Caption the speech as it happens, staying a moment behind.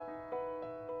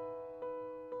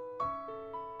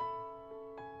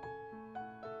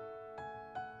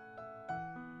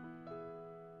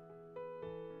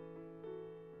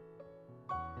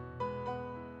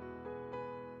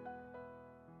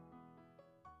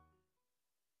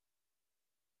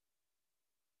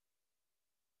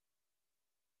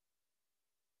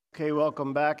Okay,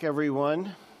 welcome back,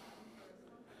 everyone.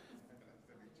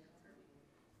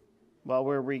 While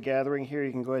we're regathering here,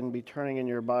 you can go ahead and be turning in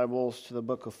your Bibles to the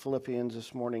book of Philippians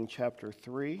this morning, chapter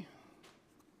 3.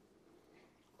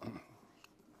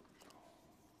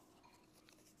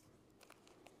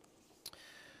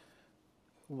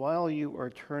 While you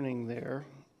are turning there,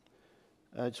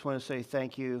 I just want to say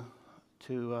thank you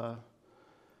to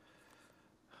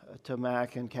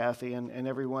Mac and Kathy and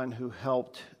everyone who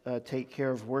helped take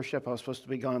care of worship. I was supposed to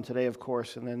be gone today, of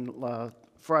course, and then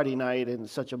Friday night, and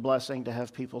it's such a blessing to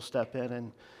have people step in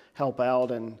and help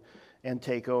out and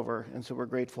take over, and so we're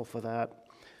grateful for that.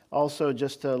 Also,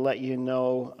 just to let you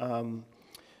know,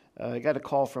 I got a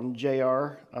call from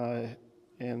JR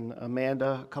and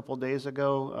Amanda a couple days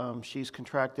ago. She's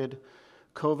contracted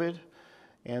COVID.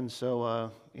 And so,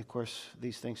 of course,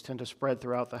 these things tend to spread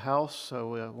throughout the house, so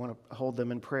we want to hold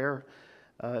them in prayer.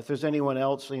 If there's anyone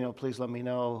else, please let me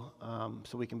know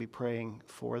so we can be praying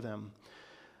for them.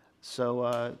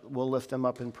 So we'll lift them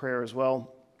up in prayer as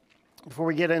well. Before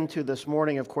we get into this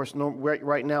morning, of course,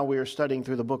 right now we are studying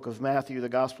through the book of Matthew, the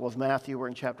Gospel of Matthew. We're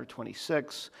in chapter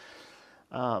 26.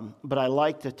 But I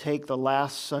like to take the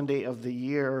last Sunday of the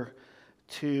year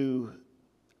to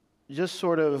just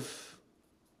sort of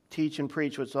teach and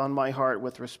preach what's on my heart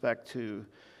with respect to,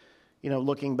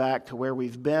 looking back to where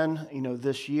we've been,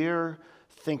 this year,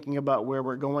 thinking about where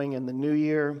we're going in the new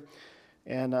year.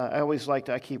 And I always like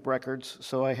to, I keep records,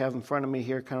 so I have in front of me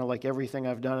here kind of like everything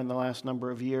I've done in the last number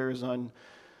of years on,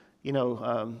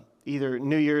 either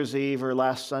New Year's Eve or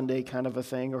last Sunday kind of a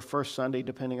thing, or first Sunday,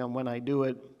 depending on when I do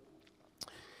it.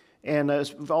 And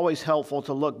it's always helpful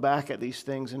to look back at these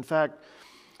things. In fact,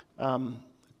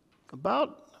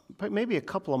 about maybe a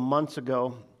couple of months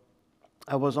ago,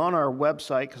 I was on our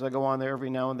website, because I go on there every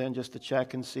now and then just to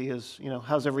check and see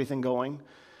how's everything going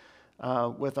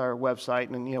with our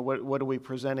website, and what are we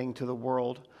presenting to the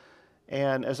world.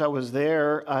 And as I was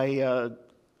there, I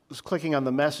was clicking on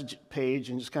the message page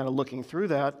and just kind of looking through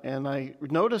that, and I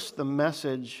noticed the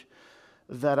message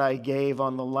that I gave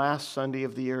on the last Sunday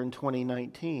of the year in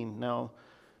 2019. Now,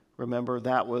 remember,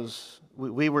 that was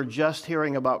we were just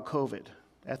hearing about COVID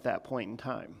at that point in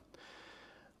time.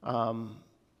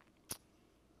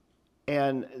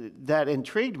 And that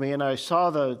intrigued me, and I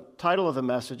saw the title of the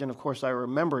message, and of course I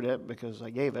remembered it because I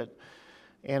gave it,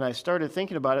 and I started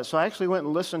thinking about it. So I actually went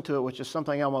and listened to it, which is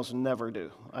something I almost never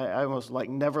do. I almost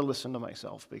never listen to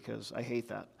myself because I hate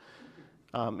that.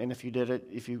 And if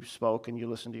you spoke and you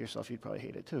listened to yourself, you'd probably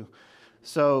hate it too.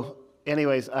 So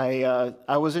anyways,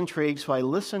 I was intrigued, so I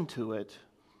listened to it.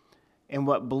 And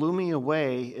what blew me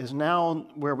away is now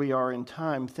where we are in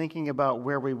time, thinking about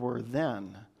where we were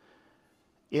then.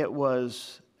 It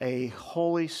was a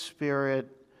Holy Spirit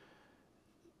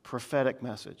prophetic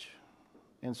message.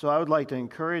 And so I would like to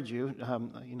encourage you,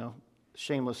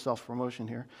 shameless self-promotion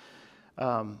here,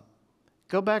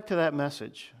 go back to that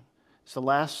message. It's the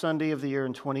last Sunday of the year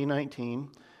in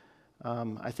 2019.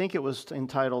 I think it was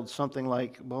entitled something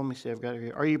like, let me see, I've got it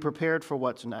here. Are you prepared for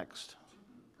what's next?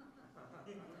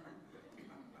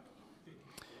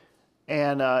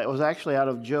 And it was actually out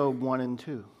of Job 1 and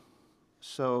 2.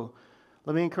 So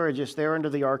let me encourage you, stare into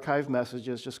the archive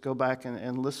messages, just go back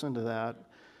and listen to that.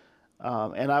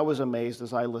 And I was amazed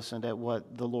as I listened at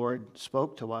what the Lord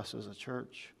spoke to us as a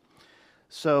church.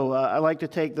 So I like to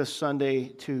take this Sunday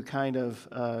to kind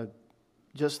of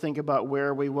just think about what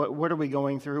are we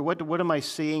going through? What am I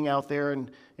seeing out there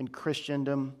in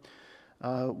Christendom?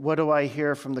 What do I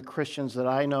hear from the Christians that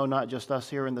I know, not just us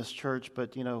here in this church,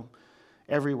 but,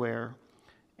 everywhere?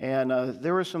 And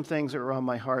there were some things that were on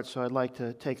my heart, so I'd like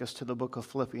to take us to the book of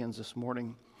Philippians this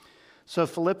morning. So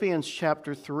Philippians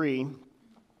chapter 3,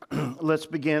 let's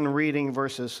begin reading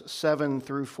verses 7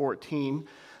 through 14.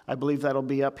 I believe that'll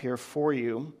be up here for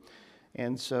you.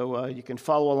 And so you can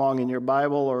follow along in your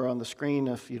Bible or on the screen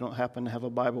if you don't happen to have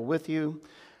a Bible with you.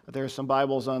 There are some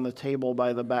Bibles on the table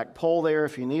by the back pole there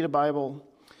if you need a Bible.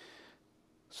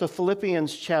 So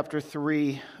Philippians chapter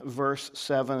 3, verse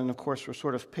 7, and of course we're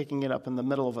sort of picking it up in the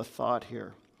middle of a thought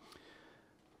here.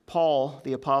 Paul,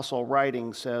 the apostle,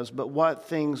 writing says, "But what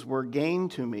things were gain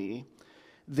to me,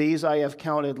 these I have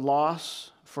counted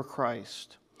loss for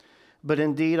Christ. But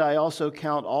indeed I also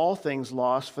count all things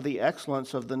loss for the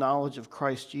excellence of the knowledge of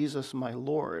Christ Jesus my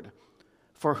Lord,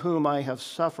 for whom I have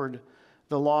suffered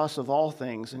the loss of all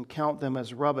things, and count them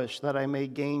as rubbish, that I may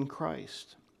gain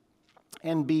Christ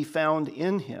and be found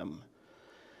in him,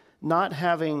 not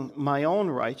having my own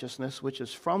righteousness, which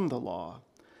is from the law,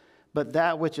 but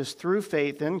that which is through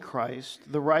faith in Christ,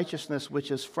 the righteousness which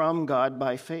is from God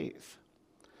by faith,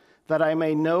 that I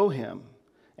may know him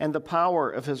and the power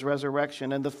of his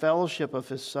resurrection and the fellowship of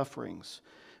his sufferings,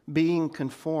 being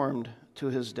conformed to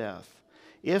his death,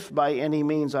 if by any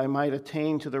means I might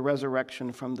attain to the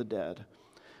resurrection from the dead.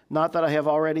 Not that I have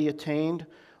already attained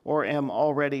or am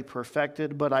already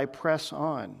perfected, but I press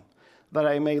on, that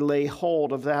I may lay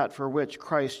hold of that for which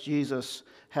Christ Jesus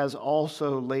has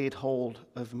also laid hold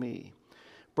of me.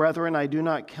 Brethren, I do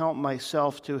not count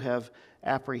myself to have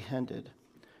apprehended,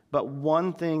 but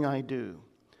one thing I do,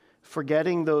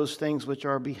 forgetting those things which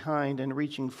are behind and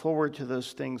reaching forward to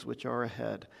those things which are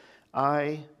ahead,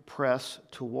 I press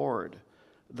toward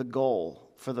the goal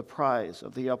for the prize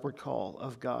of the upward call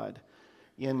of God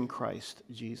in Christ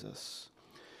Jesus.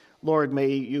 Lord, may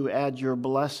you add your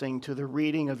blessing to the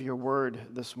reading of your word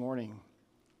this morning.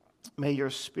 May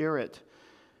your Spirit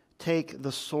take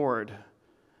the sword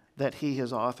that he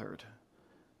has authored,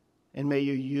 and may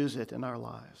you use it in our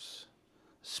lives.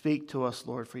 Speak to us,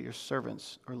 Lord, for your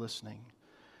servants are listening.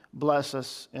 Bless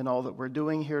us in all that we're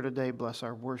doing here today. Bless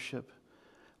our worship.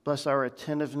 Bless our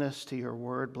attentiveness to your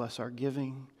word. Bless our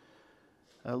giving.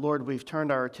 Lord, we've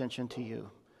turned our attention to you,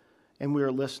 and we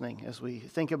are listening as we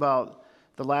think about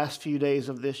the last few days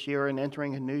of this year and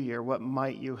entering a new year. What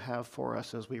might you have for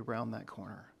us as we round that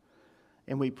corner?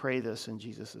 And we pray this in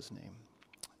Jesus' name.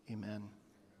 Amen.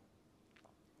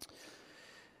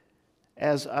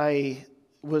 As I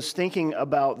was thinking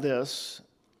about this,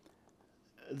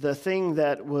 the thing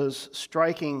that was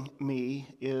striking me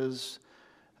is,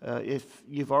 if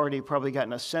you've already probably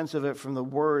gotten a sense of it from the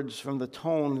words, from the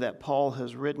tone that Paul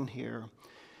has written here,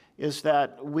 is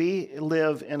that we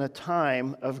live in a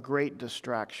time of great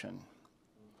distraction,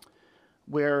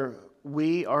 where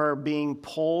we are being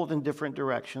pulled in different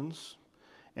directions,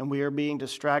 and we are being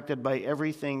distracted by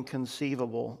everything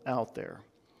conceivable out there.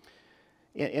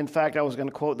 In fact, I was going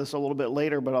to quote this a little bit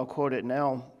later, but I'll quote it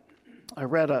now. I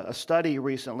read a study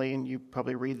recently, and you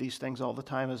probably read these things all the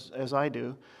time as I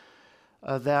do,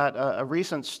 that a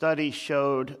recent study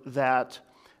showed that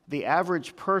the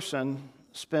average person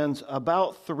spends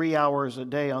about 3 hours a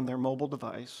day on their mobile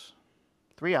device,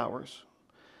 3 hours,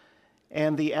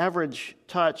 and the average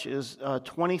touch is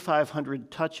 2,500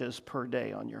 touches per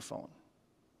day on your phone.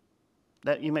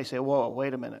 That you may say, whoa,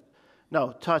 wait a minute.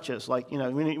 No, touches, like,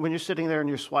 when you're sitting there and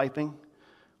you're swiping,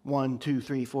 1, 2,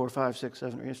 3, 4, 5, 6,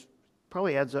 7, it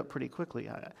probably adds up pretty quickly.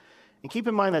 And keep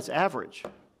in mind that's average,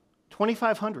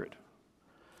 2,500.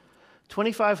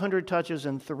 2,500 touches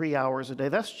in 3 hours a day.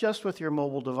 That's just with your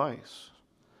mobile device.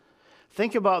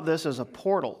 Think about this as a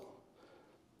portal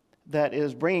that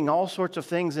is bringing all sorts of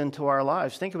things into our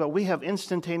lives. Think about, we have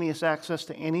instantaneous access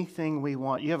to anything we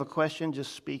want. You have a question,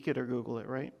 just speak it or Google it,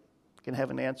 right? You can have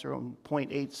an answer in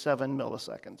 0.87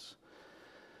 milliseconds.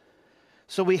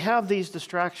 So we have these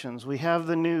distractions. We have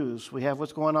the news. We have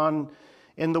what's going on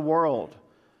in the world.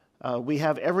 We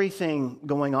have everything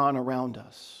going on around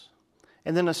us.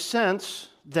 And in a sense,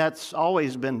 that's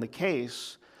always been the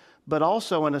case, but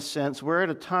also in a sense, we're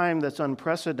at a time that's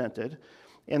unprecedented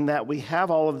in that we have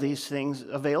all of these things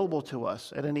available to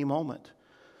us at any moment.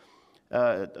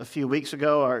 A few weeks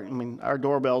ago, our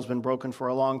doorbell's been broken for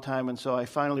a long time, and so I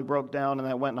finally broke down and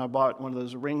I went and I bought one of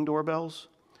those Ring doorbells.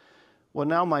 Well,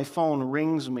 now my phone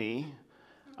rings me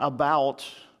about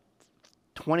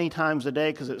 20 times a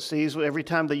day because it sees every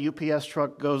time the UPS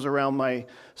truck goes around my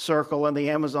circle and the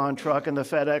Amazon truck and the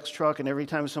FedEx truck, and every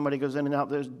time somebody goes in and out,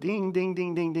 there's ding, ding,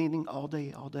 ding, ding, ding, ding, all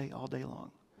day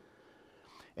long.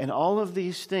 And all of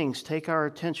these things take our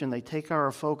attention. They take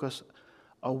our focus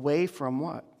away from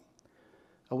what?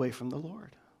 Away from the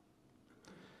Lord.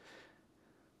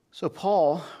 So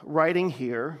Paul, writing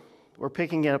here, we're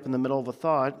picking it up in the middle of a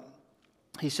thought.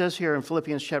 He says here in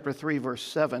Philippians chapter 3, verse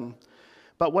 7,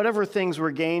 "But whatever things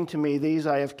were gained to me, these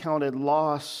I have counted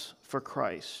loss for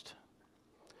Christ."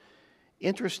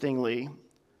 Interestingly,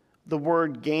 the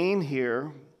word gain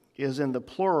here is in the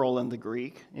plural in the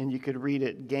Greek, and you could read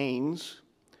it gains.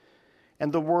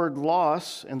 And the word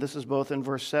loss, and this is both in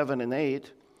verse 7 and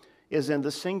 8, is in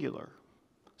the singular.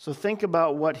 So think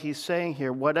about what he's saying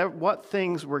here. What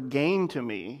things were gained to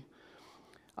me,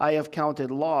 I have counted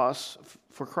loss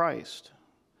for Christ.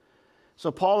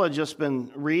 So Paul had just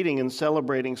been reading and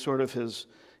celebrating sort of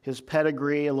his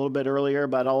pedigree a little bit earlier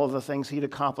about all of the things he'd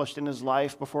accomplished in his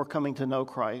life before coming to know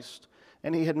Christ.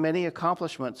 And he had many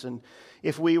accomplishments. And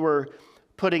if we were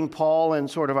putting Paul in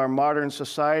sort of our modern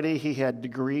society, he had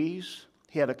degrees,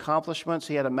 he had accomplishments,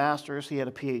 he had a master's, he had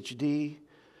a PhD.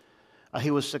 He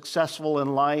was successful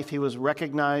in life. He was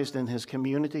recognized in his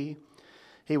community.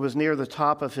 He was near the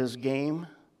top of his game.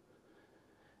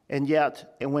 And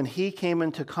yet, when he came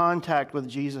into contact with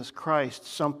Jesus Christ,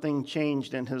 something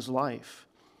changed in his life.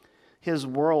 His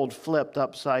world flipped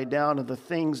upside down, and the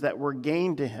things that were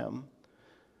gained to him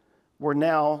were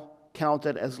now count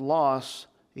it as loss,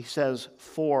 he says,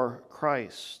 for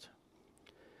Christ.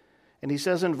 And he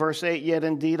says in verse 8, yet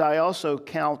indeed I also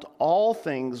count all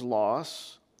things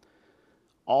loss,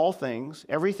 all things,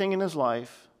 everything in his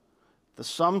life, the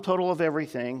sum total of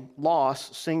everything,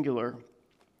 loss, singular,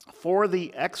 for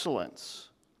the excellence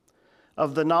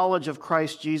of the knowledge of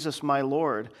Christ Jesus my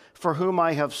Lord, for whom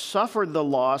I have suffered the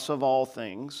loss of all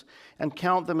things, and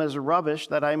count them as rubbish,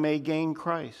 that I may gain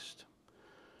Christ.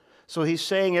 So he's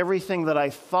saying everything that I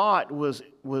thought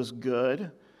was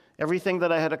good, everything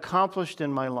that I had accomplished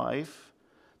in my life,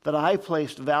 that I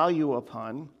placed value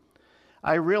upon,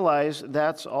 I realize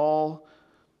that's all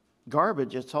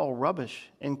garbage, it's all rubbish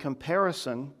in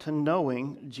comparison to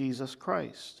knowing Jesus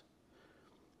Christ.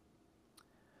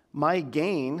 My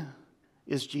gain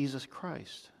is Jesus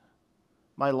Christ.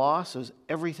 My loss is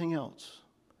everything else.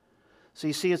 So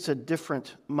you see, it's a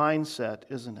different mindset,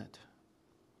 isn't it?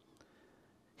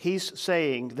 He's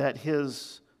saying that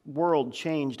his world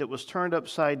changed. It was turned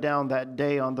upside down that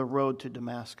day on the road to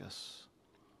Damascus.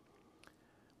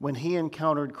 When he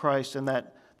encountered Christ in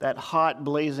that hot,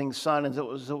 blazing sun, as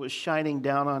it was shining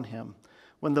down on him,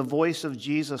 when the voice of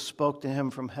Jesus spoke to him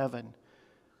from heaven.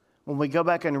 When we go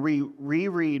back and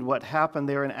reread what happened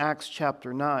there in Acts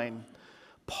chapter 9,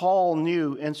 Paul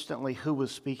knew instantly who was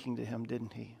speaking to him,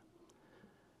 didn't he?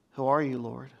 Who are you,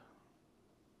 Lord?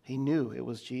 He knew it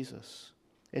was Jesus.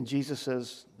 And Jesus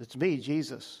says, it's me,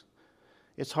 Jesus.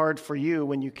 It's hard for you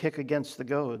when you kick against the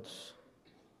goads.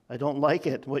 I don't like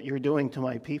it, what you're doing to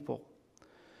my people.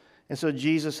 And so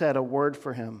Jesus had a word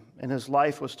for him, and his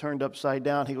life was turned upside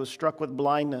down. He was struck with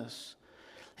blindness.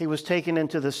 He was taken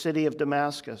into the city of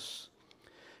Damascus.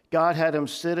 God had him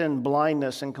sit in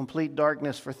blindness and complete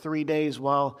darkness for 3 days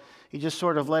while he just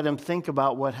sort of let him think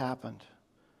about what happened.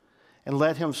 And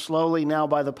let him slowly now,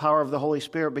 by the power of the Holy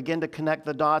Spirit, begin to connect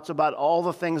the dots about all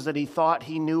the things that he thought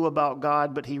he knew about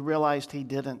God, but he realized he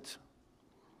didn't.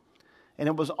 And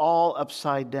it was all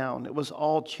upside down. It was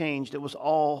all changed. It was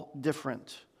all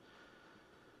different.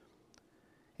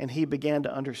 And he began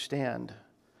to understand,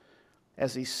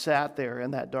 as he sat there in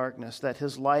that darkness, that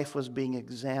his life was being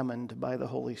examined by the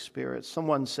Holy Spirit.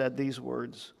 Someone said these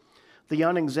words, "The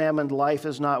unexamined life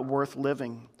is not worth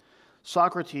living."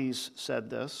 Socrates said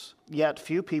this, yet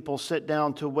few people sit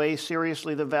down to weigh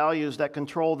seriously the values that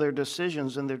control their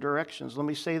decisions and their directions. Let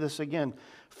me say this again.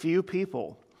 Few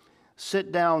people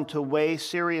sit down to weigh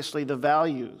seriously the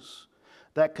values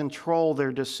that control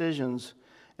their decisions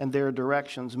and their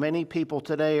directions. Many people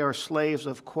today are slaves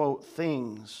of, quote,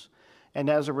 things,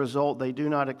 and as a result, they do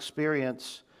not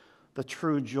experience the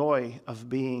true joy of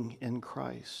being in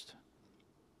Christ.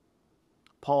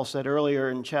 Paul said earlier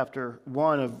in chapter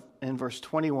 1 in verse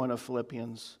 21 of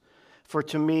Philippians, "For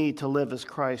to me to live is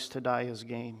Christ, to die is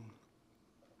gain."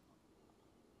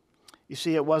 You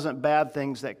see, it wasn't bad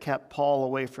things that kept Paul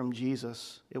away from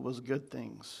Jesus. It was good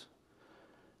things.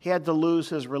 He had to lose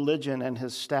his religion and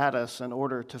his status in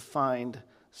order to find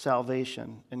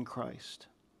salvation in Christ.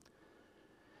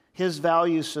 His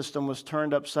value system was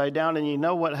turned upside down, and you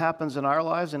know what happens in our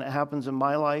lives, and it happens in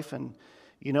my life, and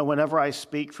you know, whenever I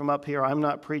speak from up here, I'm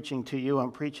not preaching to you,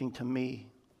 I'm preaching to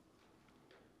me.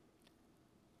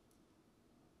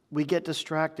 We get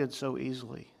distracted so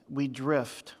easily. We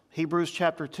drift. Hebrews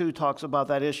chapter 2 talks about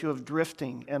that issue of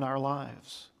drifting in our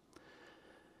lives.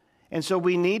 And so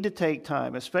we need to take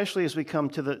time, especially as we come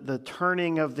to the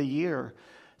turning of the year,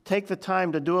 take the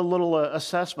time to do a little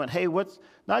assessment. Hey,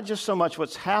 not just so much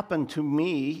what's happened to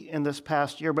me in this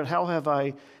past year, but how have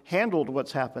I handled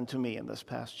what's happened to me in this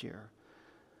past year?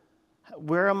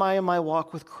 Where am I in my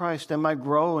walk with Christ? Am I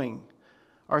growing?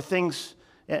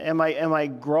 Am I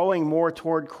growing more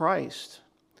toward Christ?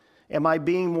 Am I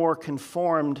being more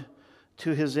conformed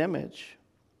to his image?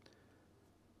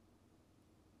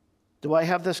 Do I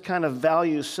have this kind of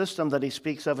value system that he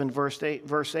speaks of in verse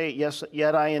 8? Yes,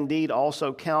 yet I indeed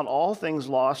also count all things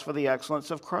lost for the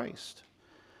excellence of Christ.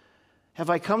 Have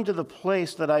I come to the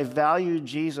place that I value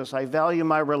Jesus? I value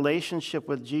my relationship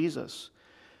with Jesus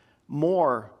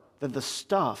more than the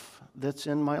stuff that's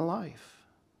in my life.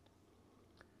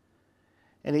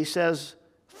 And he says,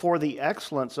 for the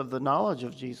excellence of the knowledge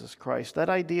of Jesus Christ. That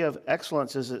idea of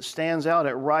excellence is it stands out,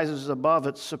 it rises above,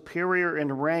 it's superior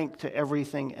in rank to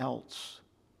everything else.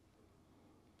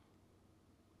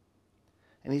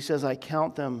 And he says, I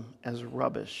count them as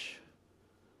rubbish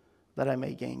that I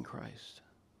may gain Christ.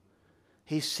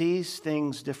 He sees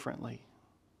things differently.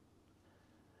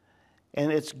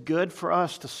 And it's good for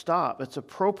us to stop. It's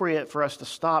appropriate for us to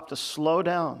stop, to slow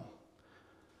down,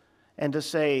 and to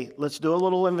say, let's do a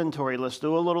little inventory, let's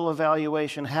do a little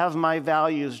evaluation. Have my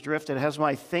values drifted? Has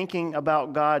my thinking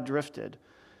about God drifted?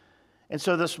 And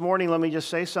so this morning, let me just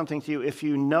say something to you. If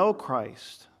you know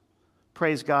Christ,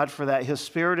 praise God for that. His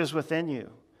Spirit is within you.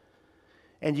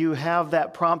 And you have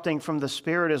that prompting from the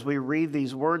Spirit as we read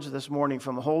these words this morning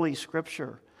from Holy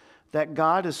Scripture, that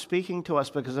God is speaking to us.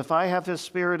 Because if I have His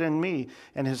Spirit in me,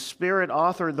 and His Spirit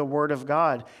authored the Word of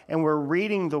God, and we're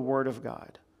reading the Word of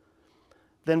God,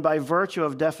 then by virtue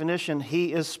of definition,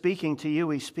 He is speaking to you.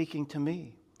 He's speaking to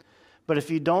me. But if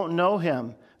you don't know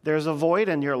Him, there's a void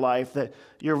in your life that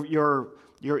your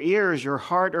ears, your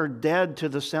heart are dead to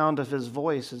the sound of His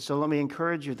voice. And so let me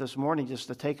encourage you this morning just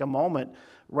to take a moment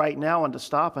right now and to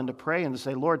stop and to pray and to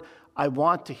say, Lord, I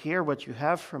want to hear what you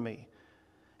have for me.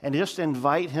 And just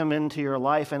invite Him into your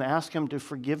life and ask Him to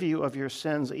forgive you of your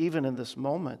sins even in this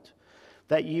moment,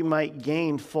 that you might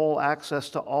gain full access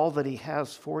to all that He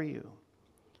has for you.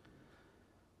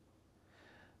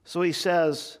 So he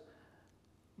says,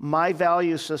 my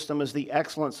value system is the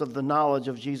excellence of the knowledge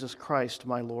of Jesus Christ,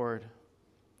 my Lord.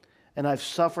 And I've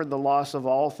suffered the loss of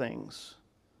all things,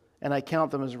 and I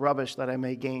count them as rubbish that I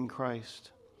may gain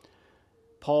Christ.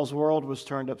 Paul's world was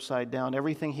turned upside down.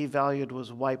 Everything he valued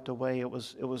was wiped away. It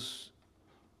was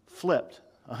flipped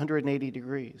 180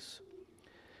 degrees.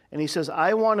 And he says,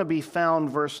 I want to be found,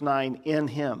 verse 9, in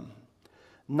Him,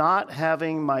 not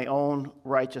having my own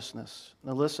righteousness.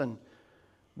 Now listen,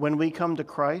 when we come to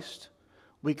Christ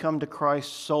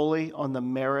solely on the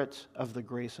merit of the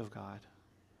grace of God,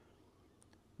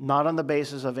 not on the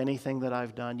basis of anything that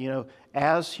I've done. You know,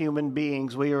 as human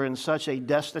beings, we are in such a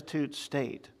destitute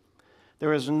state.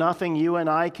 There is nothing you and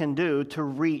I can do to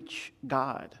reach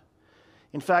God.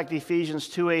 In fact, Ephesians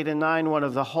 2:8 and 9, one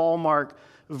of the hallmark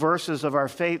verses of our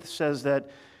faith, says that,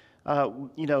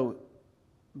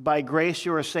 by grace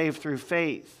you are saved through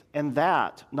faith, and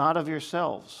that, not of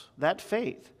yourselves. That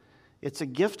faith, it's a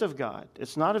gift of God.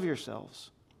 It's not of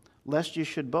yourselves, lest you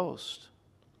should boast.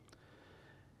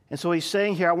 And so he's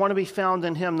saying here, I want to be found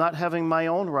in Him, not having my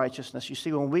own righteousness. You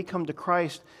see, when we come to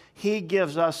Christ, He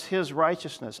gives us His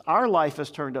righteousness. Our life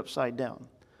is turned upside down.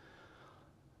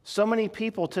 So many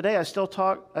people today, I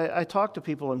talk to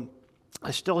people, and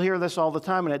I still hear this all the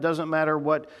time, and it doesn't matter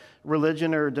what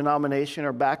religion or denomination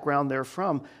or background they're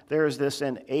from. There is this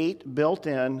innate,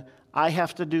 built-in, I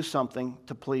have to do something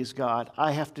to please God.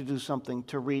 I have to do something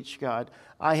to reach God.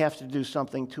 I have to do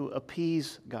something to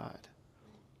appease God.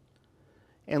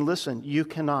 And listen, you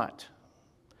cannot.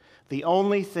 The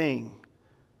only thing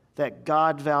that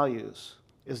God values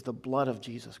is the blood of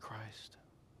Jesus Christ.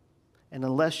 And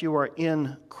unless you are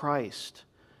in Christ,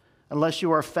 unless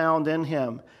you are found in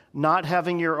Him, not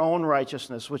having your own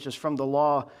righteousness, which is from the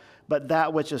law, but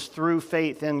that which is through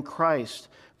faith in Christ,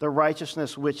 the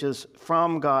righteousness which is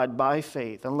from God by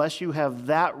faith, unless you have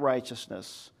that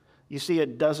righteousness, you see,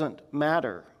 it doesn't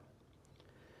matter.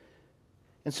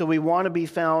 And so we want to be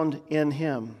found in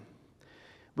Him.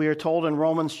 We are told in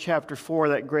Romans chapter 4,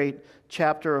 that great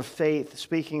chapter of faith,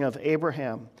 speaking of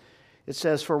Abraham, it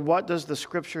says, for what does the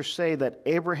Scripture say? That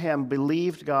Abraham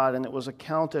believed God and it was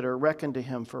accounted or reckoned to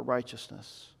him for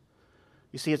righteousness.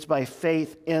 You see, it's by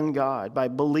faith in God, by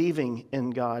believing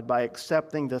in God, by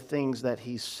accepting the things that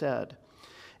He said.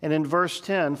 And in verse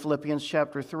 10, Philippians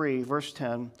chapter 3, verse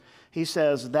 10, he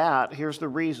says that, here's the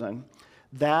reason,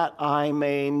 that I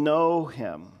may know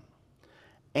Him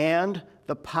and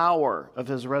the power of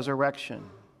His resurrection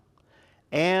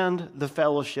and the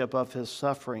fellowship of His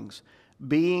sufferings,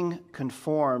 being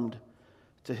conformed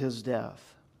to His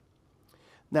death.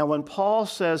 Now, when Paul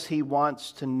says he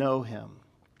wants to know Him,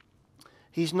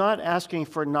 he's not asking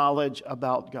for knowledge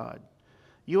about God.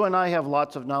 You and I have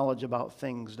lots of knowledge about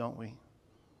things, don't we?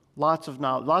 Lots of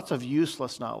knowledge, lots of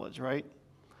useless knowledge, right?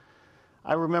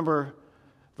 I remember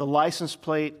the license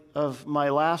plate of my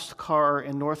last car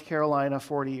in North Carolina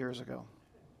 40 years ago.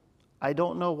 I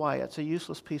don't know why. It's a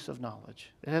useless piece of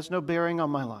knowledge. It has no bearing on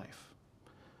my life.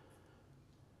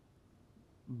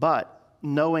 But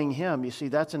knowing Him, you see,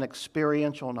 that's an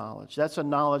experiential knowledge. That's a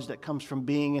knowledge that comes from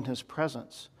being in His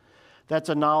presence. That's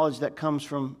a knowledge that comes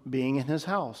from being in His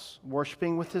house,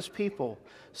 worshiping with His people,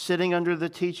 sitting under the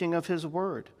teaching of His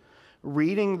Word,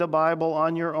 reading the Bible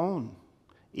on your own,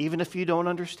 even if you don't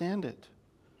understand it.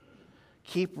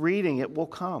 Keep reading, it will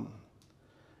come.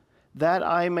 That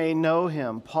I may know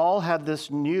Him. Paul had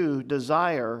this new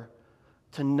desire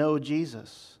to know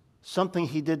Jesus, something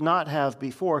he did not have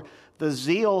before. The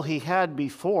zeal he had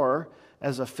before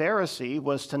as a Pharisee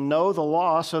was to know the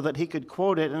law so that he could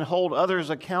quote it and hold others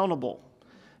accountable.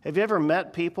 Have you ever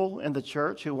met people in the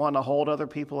church who want to hold other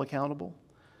people accountable?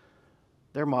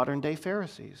 They're modern-day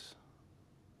Pharisees.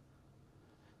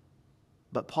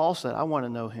 But Paul said, I want to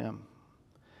know Him.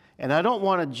 And I don't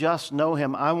want to just know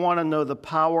him. I want to know the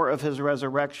power of his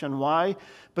resurrection. Why?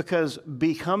 Because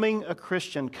becoming a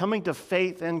Christian, coming to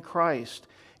faith in Christ,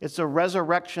 it's a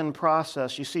resurrection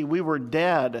process. You see, we were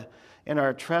dead in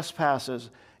our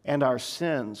trespasses and our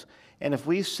sins. And if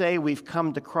we say we've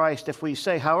come to Christ, if we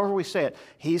say, however we say it,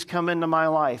 he's come into my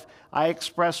life, I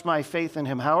express my faith in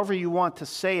him, however you want to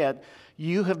say it,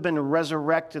 you have been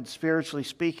resurrected, spiritually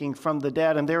speaking, from the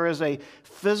dead. And there is a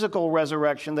physical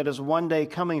resurrection that is one day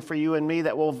coming for you and me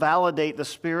that will validate the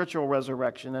spiritual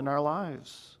resurrection in our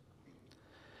lives.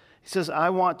 He says, I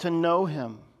want to know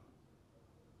him.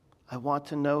 I want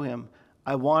to know him.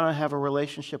 I want to have a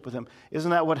relationship with him. Isn't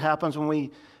that what happens when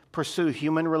we pursue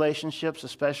human relationships,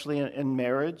 especially in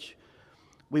marriage?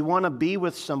 We want to be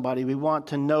with somebody. We want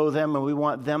to know them, and we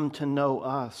want them to know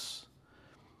us.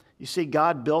 You see,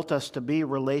 God built us to be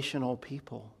relational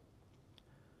people.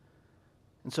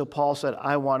 And so Paul said,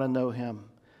 I want to know him,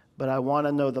 but I want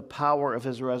to know the power of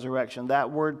his resurrection.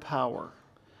 That word power,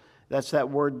 that's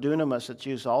that word dunamis. It's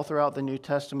used all throughout the New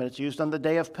Testament. It's used on the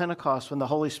day of Pentecost when the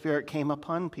Holy Spirit came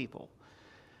upon people.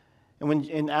 And when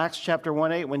in Acts chapter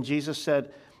 1:8, when Jesus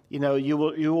said, you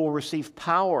will receive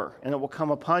power, and it will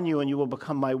come upon you, and you will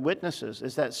become my witnesses,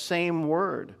 is that same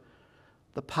word.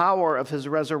 The power of his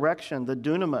resurrection, the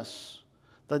dunamis,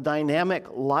 the dynamic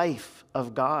life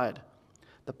of God,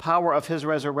 the power of his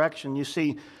resurrection. You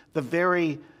see, the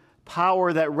very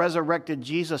power that resurrected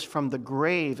Jesus from the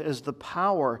grave is the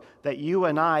power that you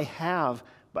and I have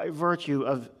by virtue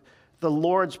of the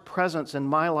Lord's presence in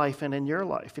my life and in your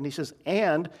life. And he says,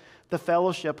 and the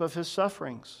fellowship of his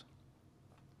sufferings.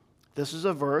 This is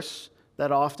a verse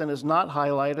that often is not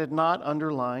highlighted, not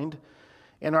underlined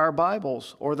in our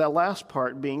Bibles, or that last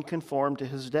part, being conformed to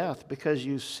his death. Because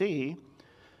you see,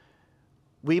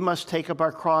 we must take up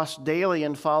our cross daily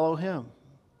and follow him.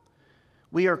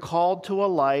 We are called to a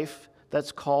life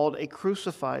that's called a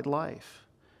crucified life.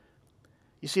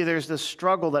 You see, there's this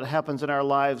struggle that happens in our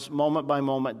lives moment by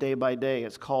moment, day by day.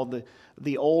 It's called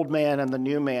the old man and the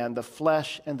new man, the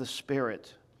flesh and the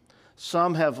spirit.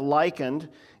 Some have likened,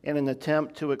 in an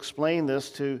attempt to explain this,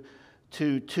 to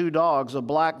two dogs, a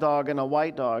black dog and a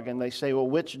white dog. And they say, well,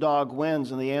 which dog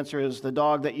wins? And the answer is the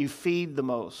dog that you feed the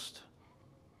most.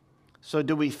 So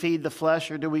do we feed the flesh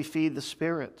or do we feed the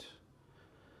spirit?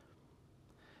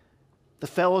 The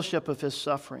fellowship of his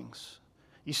sufferings.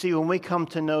 You see, when we come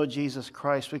to know Jesus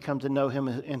Christ, we come to know him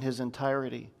in his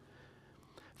entirety.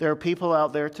 There are people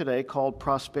out there today called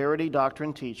prosperity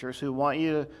doctrine teachers who want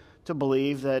you to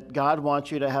believe that God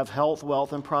wants you to have health,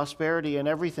 wealth, and prosperity and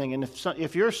everything. And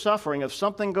if you're suffering, if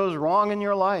something goes wrong in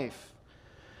your life,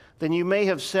 then you may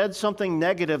have said something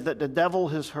negative that the devil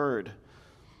has heard.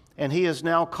 And he is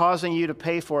now causing you to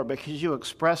pay for it because you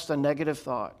expressed a negative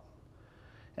thought.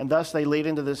 And thus they lead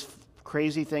into this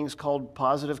crazy things called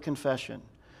positive confession.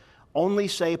 Only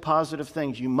say positive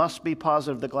things. You must be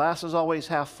positive. The glass is always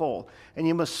half full. And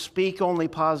you must speak only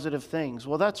positive things.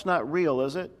 Well, that's not real,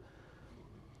 is it?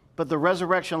 But the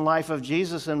resurrection life of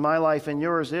Jesus in my life and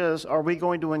yours is, are we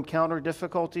going to encounter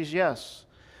difficulties? Yes.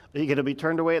 Are you going to be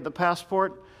turned away at the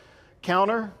passport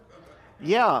counter?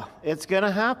 Yeah, it's going to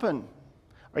happen.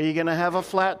 Are you going to have a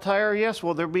flat tire? Yes.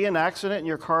 Will there be an accident and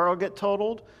your car will get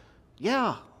totaled?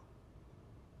 Yeah.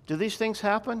 Do these things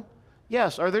happen?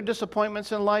 Yes. Are there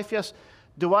disappointments in life? Yes.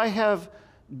 Do I have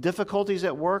difficulties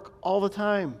at work? All the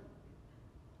time.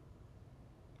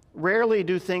 Rarely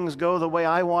do things go the way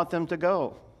I want them to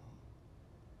go.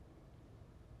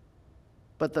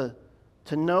 But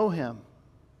to know him,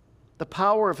 the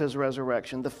power of his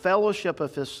resurrection, the fellowship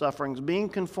of his sufferings, being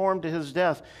conformed to his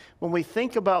death, when we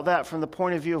think about that from the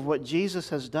point of view of what Jesus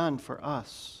has done for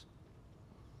us,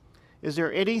 is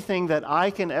there anything that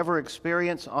I can ever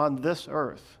experience on this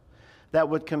earth that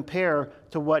would compare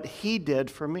to what he did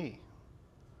for me?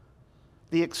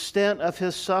 The extent of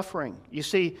his suffering. You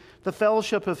see, the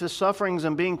fellowship of his sufferings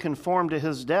and being conformed to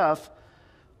his death,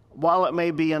 while it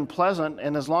may be unpleasant,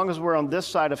 and as long as we're on this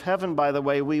side of heaven, by the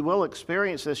way, we will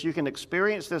experience this. You can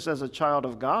experience this as a child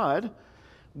of God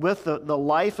with the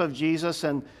life of Jesus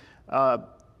and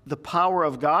the power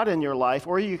of God in your life,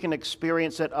 or you can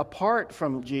experience it apart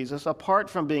from Jesus, apart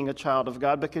from being a child of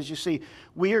God, because you see,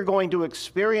 we are going to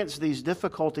experience these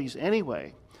difficulties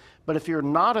anyway. But if you're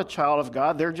not a child of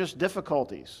God, they're just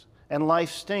difficulties, and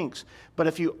life stinks. But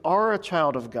if you are a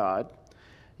child of God,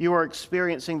 you are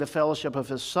experiencing the fellowship of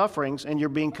his sufferings, and you're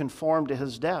being conformed to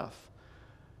his death.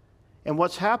 And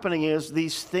what's happening is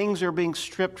these things are being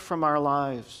stripped from our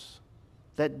lives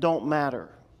that don't matter.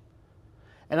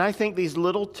 And I think these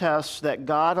little tests that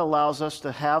God allows us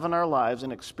to have in our lives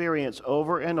and experience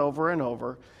over and over and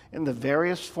over in the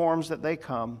various forms that they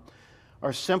come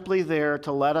are simply there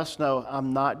to let us know,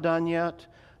 I'm not done yet.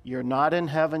 You're not in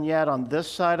heaven yet. On this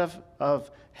side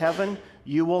of heaven,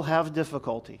 you will have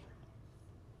difficulty.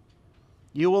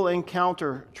 You will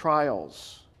encounter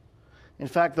trials. In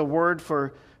fact, the word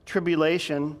for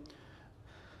tribulation,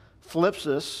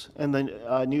 thlipsis, in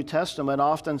the New Testament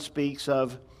often speaks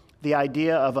of the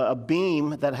idea of a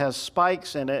beam that has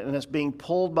spikes in it and it's being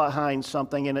pulled behind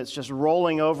something and it's just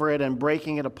rolling over it and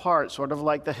breaking it apart, sort of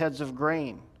like the heads of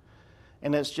grain.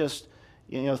 And it's just,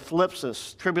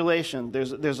 thlipsis, tribulation.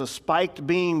 There's a spiked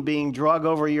beam being drug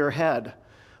over your head.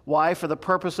 Why? For the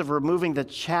purpose of removing the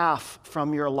chaff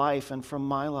from your life and from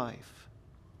my life.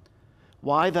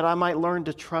 Why? That I might learn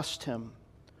to trust Him.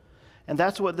 And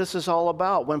that's what this is all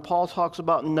about. When Paul talks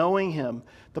about knowing Him,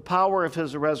 the power of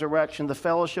His resurrection, the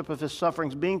fellowship of His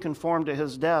sufferings, being conformed to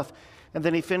His death, and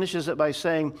then he finishes it by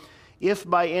saying, if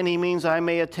by any means I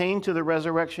may attain to the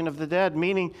resurrection of the dead,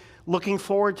 meaning looking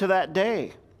forward to that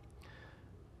day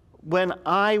when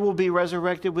I will be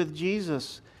resurrected with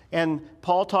Jesus. And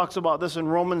Paul talks about this in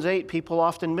Romans 8. People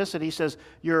often miss it. He says,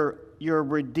 your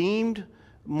redeemed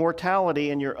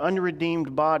mortality and your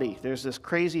unredeemed body. There's this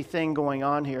crazy thing going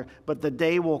on here, but the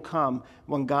day will come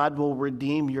when God will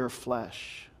redeem your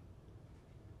flesh.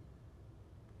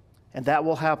 And that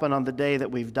will happen on the day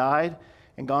that we've died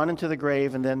and gone into the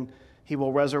grave, and then He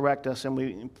will resurrect us.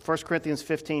 And 1 Corinthians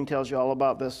 15 tells you all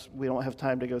about this. We don't have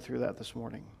time to go through that this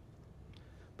morning.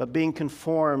 But being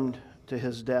conformed to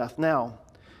His death. Now,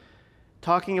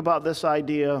 talking about this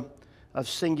idea of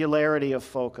singularity of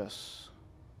focus,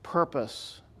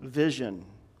 purpose, vision,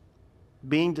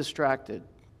 being distracted.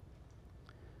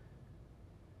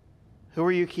 Who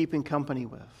are you keeping company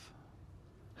with?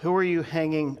 Who are you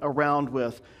hanging around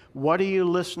with? What are you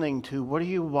listening to? What are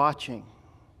you watching?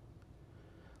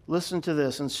 Listen to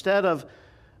this. Instead of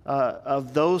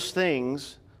those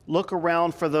things, look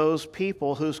around for those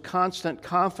people whose constant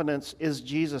confidence is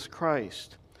Jesus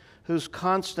Christ, whose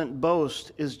constant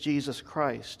boast is Jesus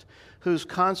Christ, whose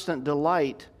constant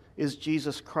delight is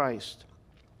Jesus Christ.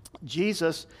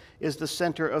 Jesus is the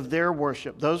center of their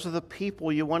worship. Those are the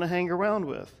people you want to hang around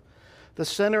with. The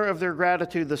center of their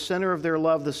gratitude, the center of their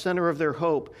love, the center of their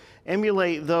hope.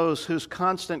 Emulate those whose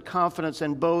constant confidence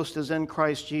and boast is in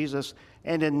Christ Jesus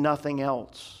and in nothing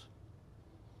else.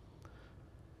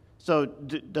 So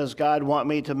does God want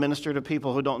me to minister to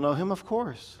people who don't know Him? Of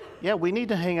course. Yeah, we need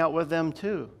to hang out with them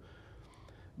too.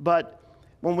 But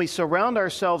when we surround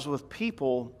ourselves with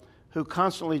people who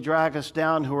constantly drag us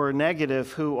down, who are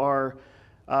negative, who are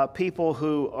people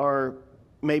who are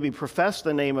maybe profess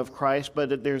the name of Christ,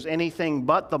 but if there's anything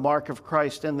but the mark of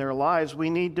Christ in their lives, we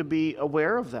need to be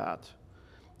aware of that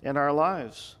in our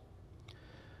lives.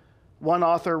 One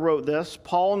author wrote this,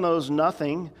 Paul knows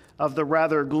nothing of the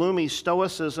rather gloomy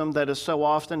stoicism that is so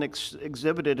often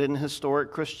exhibited in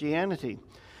historic Christianity,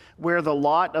 where the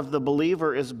lot of the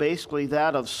believer is basically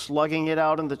that of slugging it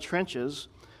out in the trenches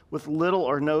with little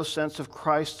or no sense of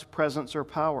Christ's presence or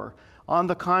power. On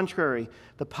the contrary,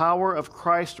 the power of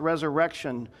Christ's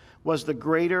resurrection was the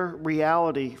greater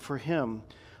reality for him.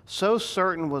 So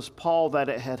certain was Paul that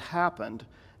it had happened.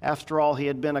 After all, he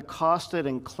had been accosted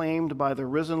and claimed by the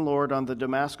risen Lord on the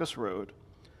Damascus road,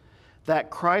 that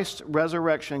Christ's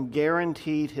resurrection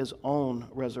guaranteed his own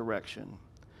resurrection,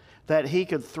 that he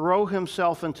could throw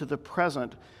himself into the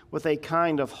present with a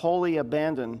kind of holy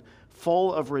abandon,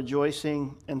 full of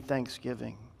rejoicing and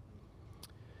thanksgiving.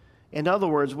 In other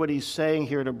words, what he's saying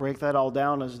here to break that all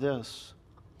down is this.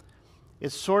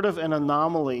 It's sort of an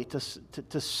anomaly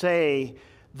to say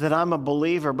that I'm a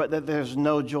believer, but that there's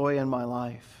no joy in my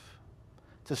life.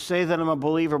 To say that I'm a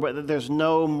believer, but that there's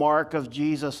no mark of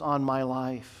Jesus on my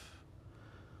life.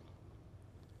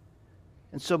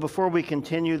 And so before we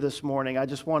continue this morning, I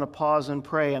just want to pause and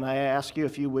pray, and I ask you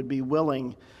if you would be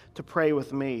willing to pray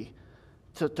with me,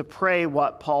 to pray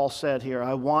what Paul said here.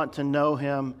 I want to know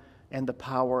Him and the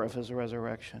power of His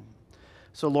resurrection.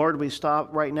 So Lord, we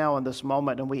stop right now in this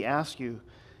moment and we ask you,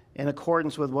 in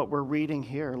accordance with what we're reading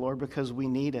here, Lord, because we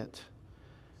need it,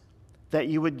 that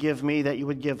you would give me, that you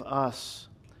would give us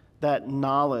that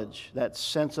knowledge, that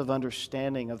sense of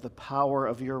understanding of the power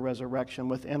of your resurrection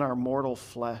within our mortal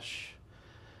flesh,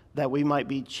 that we might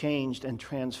be changed and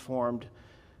transformed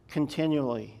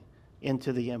continually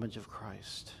into the image of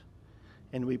Christ.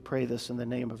 And we pray this in the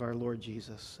name of our Lord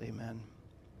Jesus. Amen.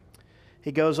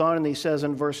 He goes on and he says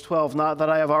in verse 12, not that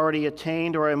I have already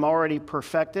attained or am already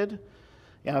perfected.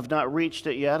 I have not reached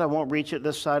it yet. I won't reach it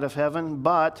this side of heaven,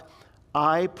 but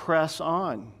I press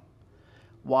on.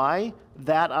 Why?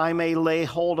 That I may lay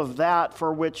hold of that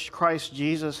for which Christ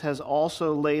Jesus has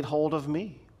also laid hold of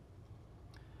me.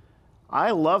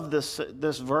 I love this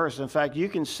verse. In fact, you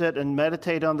can sit and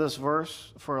meditate on this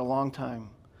verse for a long time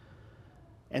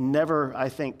and never, I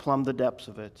think, plumb the depths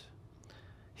of it.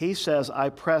 He says, I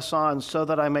press on so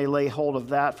that I may lay hold of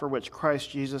that for which Christ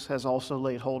Jesus has also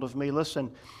laid hold of me.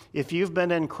 Listen, if you've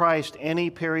been in Christ any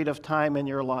period of time in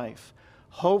your life,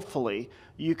 hopefully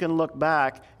you can look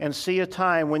back and see a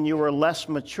time when you were less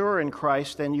mature in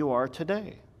Christ than you are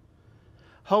today.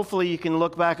 Hopefully you can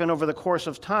look back and over the course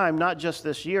of time, not just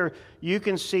this year, you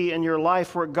can see in your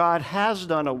life where God has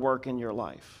done a work in your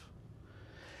life.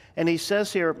 And he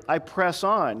says here, I press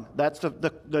on. That's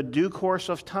the due course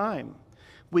of time.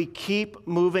 We keep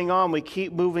moving on. We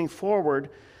keep moving forward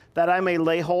that I may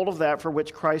lay hold of that for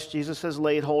which Christ Jesus has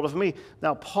laid hold of me.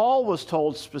 Now, Paul was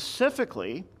told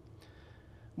specifically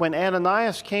when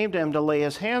Ananias came to him to lay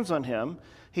his hands on him,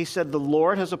 he said, the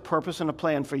Lord has a purpose and a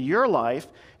plan for your life,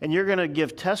 and you're going to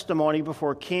give testimony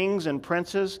before kings and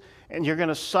princes, and you're going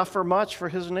to suffer much for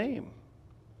his name.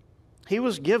 He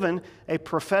was given a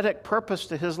prophetic purpose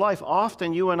to his life.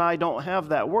 Often you and I don't have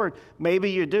that word.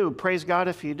 Maybe you do. Praise God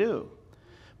if you do.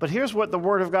 But here's what the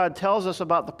Word of God tells us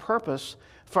about the purpose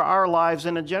for our lives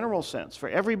in a general sense, for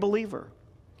every believer.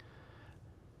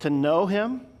 To know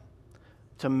Him,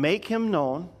 to make Him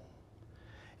known,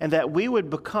 and that we would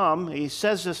become, he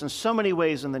says this in so many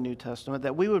ways in the New Testament,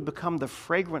 that we would become the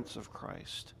fragrance of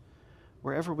Christ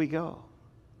wherever we go.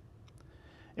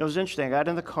 It was interesting. I got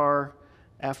in the car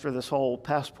after this whole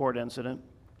passport incident,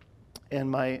 and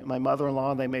my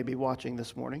mother-in-law, they may be watching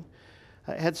this morning,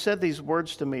 had said these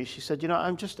words to me. She said,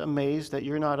 I'm just amazed that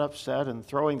you're not upset and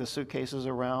throwing the suitcases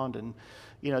around and,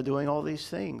 doing all these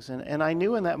things. And I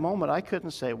knew in that moment I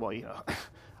couldn't say, well, I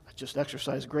just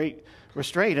exercise great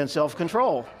restraint and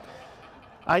self-control.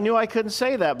 I knew I couldn't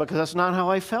say that because that's not how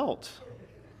I felt.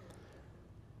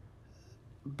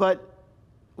 But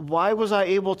why was I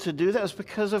able to do that? It was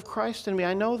because of Christ in me.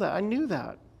 I know that. I knew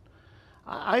that.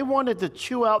 I wanted to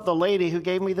chew out the lady who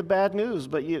gave me the bad news,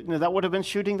 but that would have been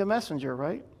shooting the messenger,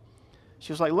 right?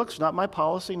 She was like, look, it's not my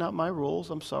policy, not my rules.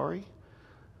 I'm sorry.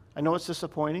 I know it's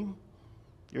disappointing.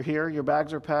 You're here, your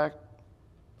bags are packed,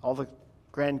 all the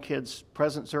grandkids'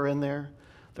 presents are in there.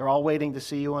 They're all waiting to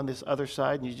see you on this other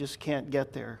side, and you just can't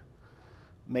get there.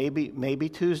 Maybe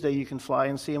Tuesday you can fly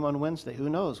and see them on Wednesday. Who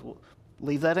knows? We'll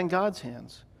leave that in God's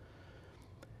hands.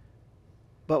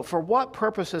 But for what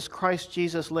purpose has Christ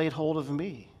Jesus laid hold of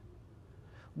me?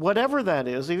 Whatever that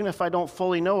is, even if I don't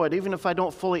fully know it, even if I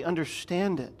don't fully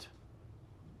understand it,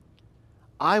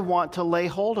 I want to lay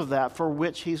hold of that for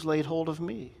which He's laid hold of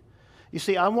me. You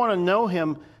see, I want to know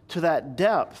Him to that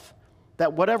depth,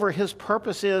 that whatever His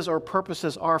purpose is or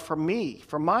purposes are for me,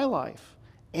 for my life,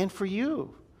 and for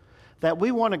you, that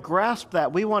we want to grasp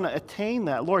that, we want to attain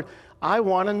that. Lord, I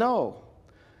want to know.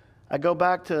 I go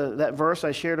back to that verse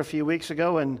I shared a few weeks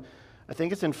ago, and I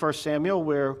think it's in 1 Samuel,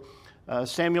 where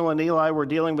Samuel and Eli were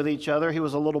dealing with each other. He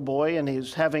was a little boy, and he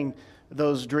was having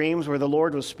those dreams where the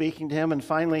Lord was speaking to him, and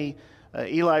finally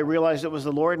Eli realized it was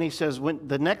the Lord, and he says, when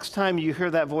the next time you hear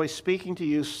that voice speaking to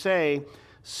you, say,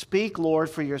 speak, Lord,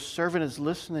 for your servant is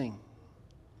listening.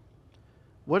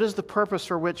 What is the purpose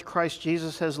for which Christ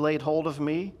Jesus has laid hold of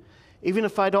me? Even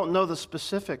if I don't know the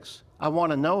specifics, I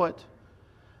want to know it.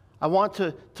 I want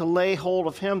to lay hold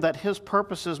of Him that His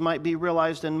purposes might be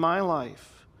realized in my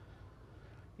life.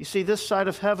 You see, this side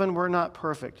of heaven, we're not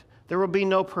perfect. There will be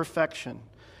no perfection.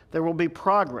 There will be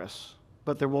progress,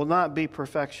 but there will not be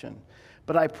perfection.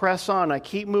 But I press on. I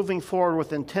keep moving forward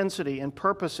with intensity and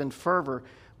purpose and fervor.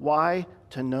 Why?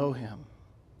 To know Him.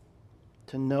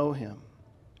 To know Him.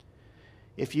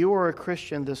 If you are a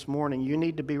Christian this morning, you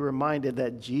need to be reminded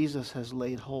that Jesus has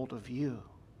laid hold of you.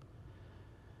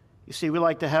 You see, we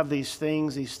like to have these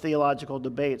things, these theological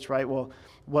debates, right? Well,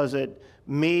 was it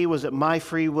me? Was it my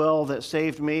free will that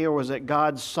saved me? Or was it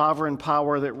God's sovereign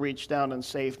power that reached down and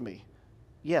saved me?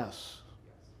 Yes,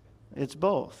 it's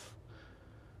both.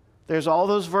 There's all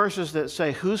those verses that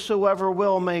say, whosoever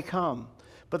will may come.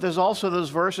 But there's also those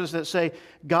verses that say,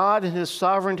 God in His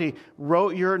sovereignty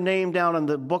wrote your name down in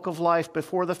the book of life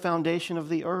before the foundation of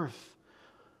the earth.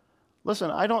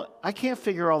 Listen, I can't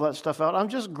figure all that stuff out. I'm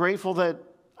just grateful that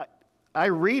I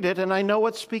read it and I know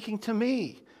it's speaking to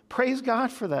me. Praise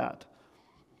God for that.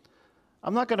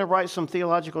 I'm not going to write some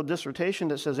theological dissertation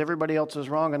that says everybody else is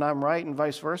wrong and I'm right and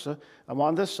vice versa. I'm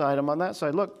on this side, I'm on that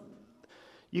side. Look,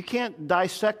 you can't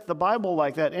dissect the Bible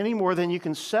like that any more than you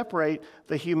can separate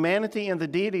the humanity and the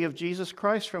deity of Jesus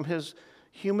Christ from His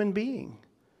human being.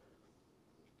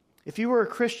 If you are a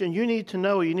Christian, you need to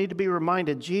know, you need to be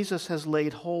reminded, Jesus has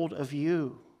laid hold of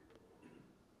you.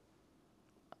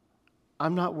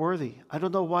 I'm not worthy. I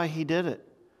don't know why He did it.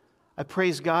 I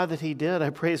praise God that he did. I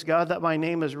praise God that my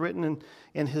name is written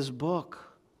in his book,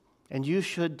 and you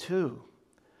should too.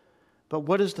 But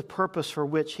what is the purpose for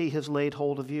which he has laid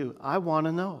hold of you? I want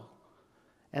to know,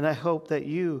 and I hope that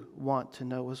you want to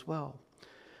know as well.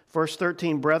 Verse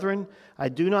 13, brethren, I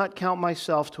do not count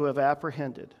myself to have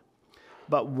apprehended,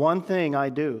 but one thing I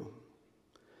do,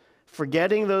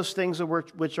 forgetting those things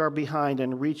which are behind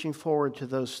and reaching forward to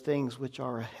those things which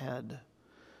are ahead.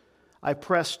 I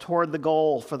press toward the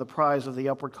goal for the prize of the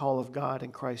upward call of God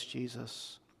in Christ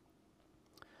Jesus.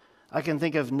 I can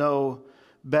think of no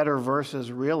better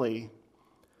verses really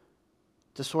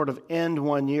to sort of end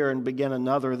one year and begin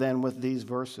another than with these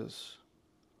verses.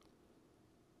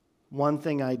 One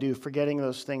thing I do, forgetting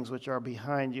those things which are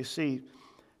behind. You see,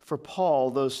 for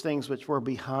Paul, those things which were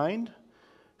behind,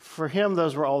 for him,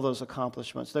 those were all those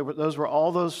accomplishments. Those were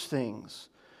all those things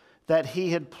that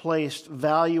he had placed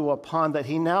value upon, that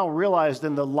he now realized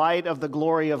in the light of the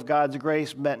glory of God's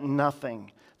grace meant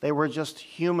nothing. They were just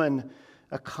human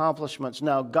accomplishments.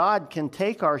 Now, God can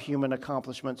take our human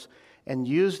accomplishments and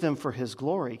use them for his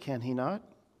glory, can he not?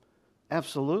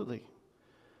 Absolutely.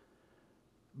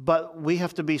 But we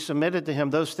have to be submitted to him.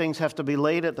 Those things have to be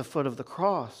laid at the foot of the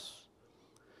cross.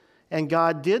 And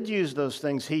God did use those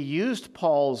things. He used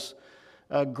Paul's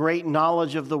great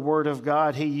knowledge of the Word of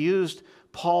God. He used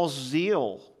Paul's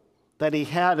zeal that he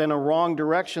had in a wrong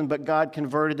direction, but God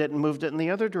converted it and moved it in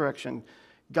the other direction.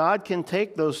 God can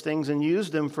take those things and use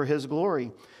them for his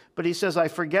glory. But he says, I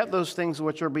forget those things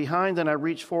which are behind, and I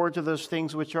reach forward to those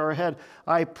things which are ahead.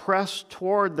 I press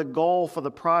toward the goal for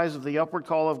the prize of the upward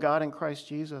call of God in Christ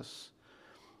Jesus.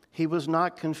 He was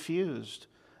not confused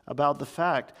about the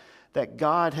fact that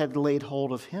God had laid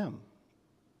hold of him.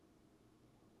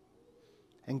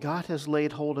 And God has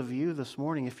laid hold of you this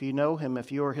morning. If you know him,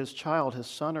 if you are his child, his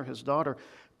son or his daughter,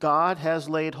 God has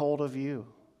laid hold of you.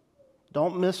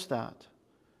 Don't miss that.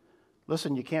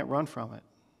 Listen, you can't run from it.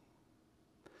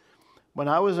 When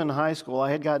I was in high school,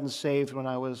 I had gotten saved when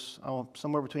I was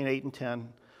somewhere between 8 and 10.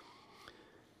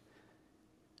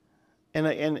 And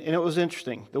it was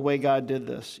interesting the way God did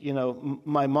this. You know,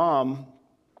 my mom,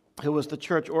 who was the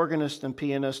church organist and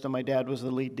pianist, and my dad was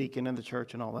the lead deacon in the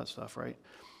church and all that stuff, right?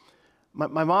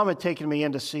 My mom had taken me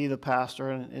in to see the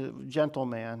pastor, a gentle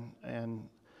man, and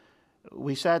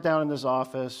we sat down in his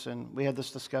office, and we had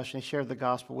this discussion. He shared the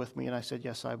gospel with me, and I said,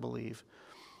 yes, I believe.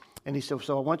 And he said,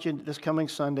 so I want you, this coming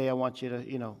Sunday, I want you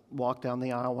to, walk down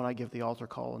the aisle when I give the altar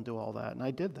call and do all that. And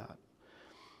I did that.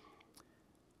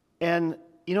 And,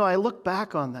 I look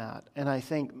back on that, and I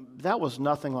think that was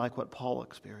nothing like what Paul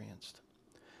experienced.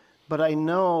 But I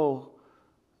know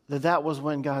that was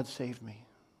when God saved me.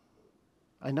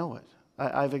 I know it.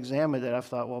 I've examined it. I've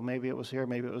thought, well, maybe it was here,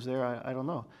 maybe it was there. I don't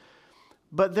know.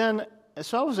 But then,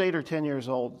 so I was 8 or 10 years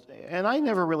old, and I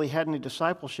never really had any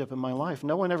discipleship in my life.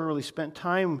 No one ever really spent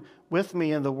time with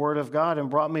me in the Word of God and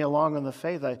brought me along in the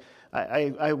faith.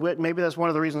 Maybe that's one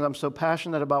of the reasons I'm so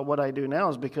passionate about what I do now,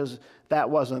 is because that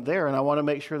wasn't there, and I want to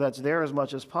make sure that's there as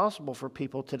much as possible for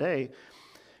people today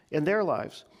in their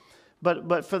lives.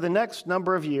 But for the next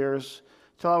number of years,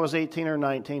 till I was 18 or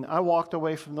 19, I walked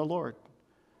away from the Lord.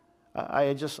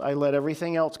 I let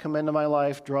everything else come into my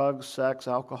life, drugs, sex,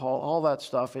 alcohol, all that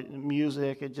stuff,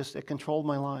 music, it controlled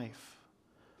my life.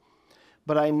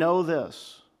 But I know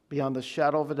this beyond the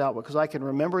shadow of a doubt, because I can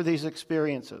remember these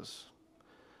experiences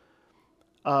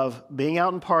of being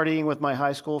out and partying with my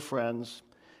high school friends,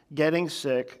 getting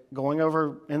sick, going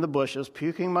over in the bushes,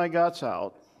 puking my guts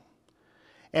out,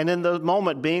 and in the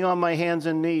moment being on my hands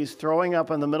and knees, throwing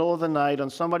up in the middle of the night on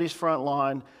somebody's front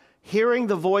lawn, hearing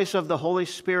the voice of the Holy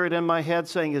Spirit in my head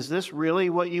saying, is this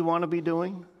really what you want to be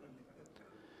doing?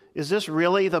 Is this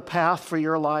really the path for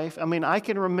your life? I mean, I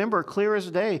can remember clear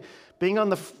as day being on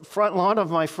the front lawn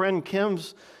of my friend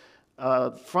Kim's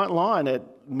front lawn at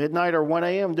midnight or 1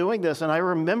 a.m. doing this, and I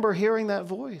remember hearing that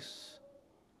voice.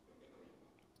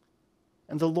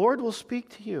 And the Lord will speak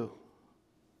to you.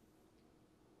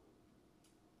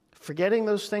 Forgetting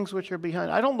those things which are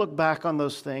behind. I don't look back on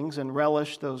those things and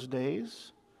relish those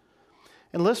days.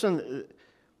 And listen,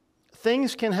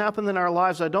 things can happen in our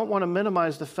lives. I don't want to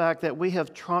minimize the fact that we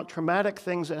have traumatic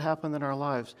things that happen in our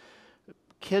lives.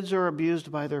 Kids are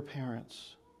abused by their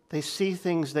parents. They see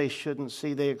things they shouldn't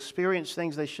see. They experience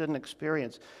things they shouldn't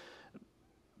experience.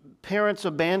 Parents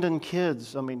abandon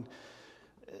kids. I mean,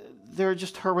 there are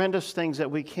just horrendous things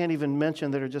that we can't even mention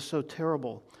that are just so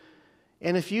terrible.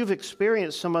 And if you've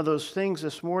experienced some of those things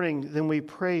this morning, then we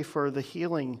pray for the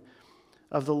healing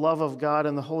of the love of God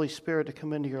and the Holy Spirit to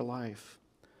come into your life.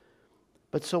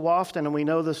 But so often, and we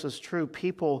know this is true,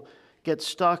 people get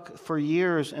stuck for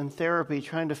years in therapy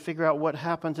trying to figure out what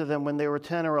happened to them when they were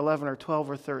 10 or 11 or 12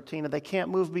 or 13, and they can't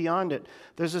move beyond it.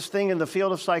 There's this thing in the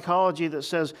field of psychology that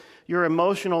says your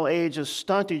emotional age is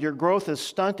stunted, your growth is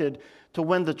stunted to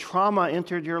when the trauma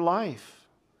entered your life.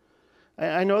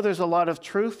 I know there's a lot of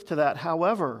truth to that.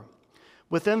 However,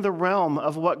 within the realm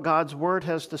of what God's Word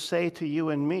has to say to you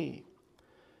and me,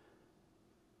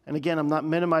 and again, I'm not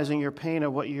minimizing your pain or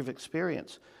what you've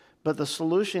experienced, but the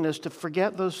solution is to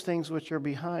forget those things which are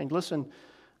behind. Listen,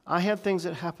 I had things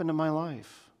that happened in my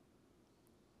life.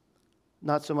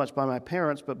 Not so much by my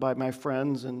parents, but by my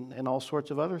friends and all sorts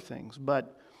of other things.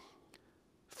 But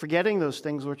forgetting those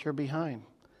things which are behind.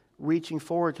 Reaching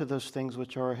forward to those things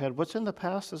which are ahead. What's in the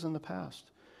past is in the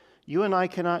past. You and I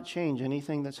cannot change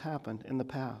anything that's happened in the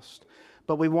past.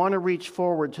 But we want to reach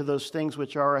forward to those things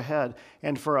which are ahead.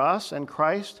 And for us and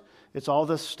Christ, it's all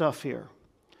this stuff here.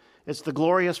 It's the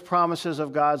glorious promises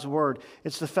of God's Word.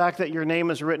 It's the fact that your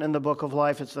name is written in the book of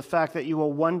life. It's the fact that you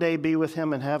will one day be with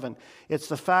Him in heaven. It's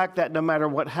the fact that no matter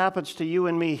what happens to you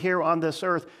and me here on this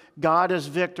earth, God is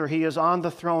victor. He is on the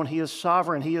throne. He is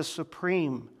sovereign. He is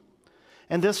supreme.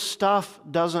 And this stuff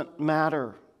doesn't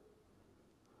matter.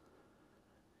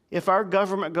 If our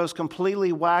government goes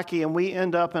completely wacky and we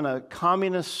end up in a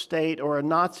communist state or a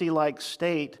Nazi-like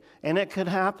state, and it could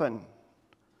happen,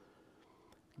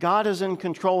 God is in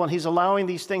control, and He's allowing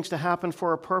these things to happen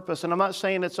for a purpose. And I'm not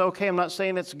saying it's okay. I'm not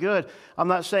saying it's good. I'm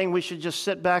not saying we should just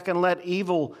sit back and let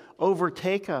evil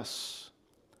overtake us.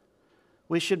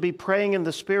 We should be praying in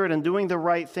the Spirit and doing the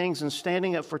right things and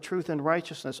standing up for truth and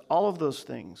righteousness, all of those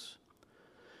things.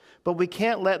 But we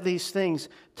can't let these things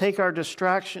take our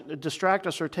distract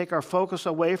us or take our focus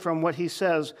away from what He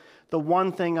says, the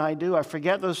one thing I do. I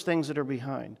forget those things that are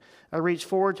behind. I reach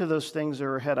forward to those things that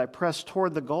are ahead. I press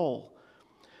toward the goal.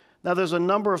 Now, there's a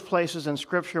number of places in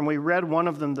Scripture, and we read one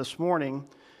of them this morning,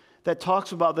 that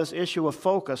talks about this issue of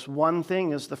focus. One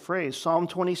thing is the phrase. Psalm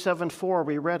 27:4,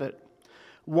 we read it.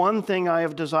 One thing I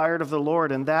have desired of the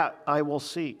Lord, and that I will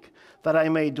seek, that I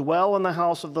may dwell in the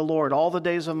house of the Lord all the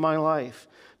days of my life,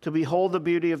 to behold the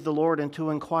beauty of the Lord and to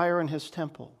inquire in His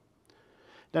temple.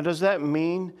 Now, does that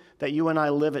mean that you and I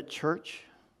live at church?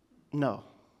 No.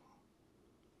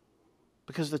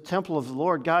 Because the temple of the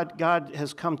Lord, God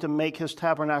has come to make His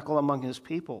tabernacle among His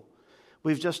people.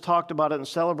 We've just talked about it and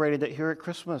celebrated it here at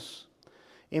Christmas.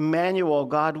 Emmanuel,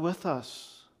 God with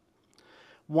us.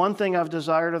 One thing I've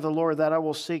desired of the Lord, that I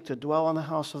will seek, to dwell in the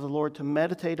house of the Lord, to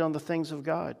meditate on the things of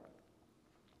God.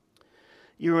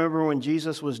 You remember when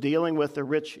Jesus was dealing with the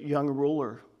rich young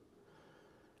ruler.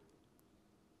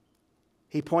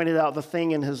 He pointed out the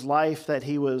thing in his life that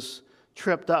he was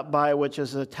tripped up by, which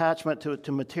is attachment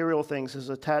to material things, his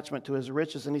attachment to his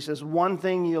riches. And he says, one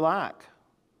thing you lack.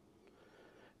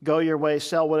 Go your way,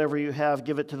 sell whatever you have,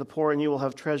 give it to the poor, and you will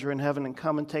have treasure in heaven, and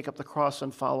come and take up the cross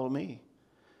and follow me.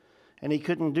 And he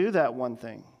couldn't do that one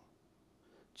thing.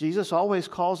 Jesus always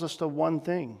calls us to one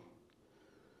thing.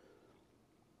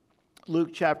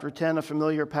 Luke chapter 10, a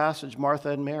familiar passage, Martha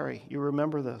and Mary. You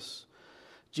remember this.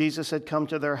 Jesus had come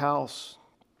to their house.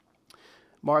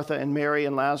 Martha and Mary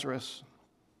and Lazarus.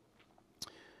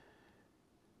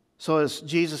 So as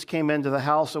Jesus came into the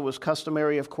house, it was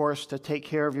customary, of course, to take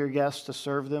care of your guests, to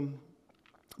serve them.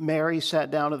 Mary sat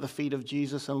down at the feet of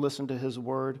Jesus and listened to His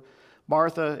word.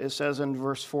 Martha, it says in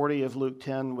verse 40 of Luke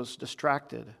 10, was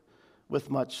distracted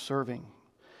with much serving.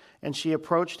 And she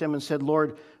approached Him and said,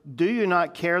 Lord, do you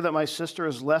not care that my sister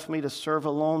has left me to serve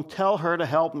alone? Tell her to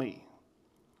help me.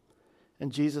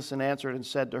 And Jesus answered and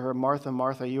said to her, Martha,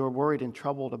 Martha, you are worried and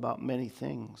troubled about many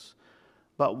things,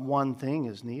 but one thing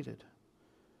is needed.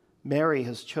 Mary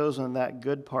has chosen that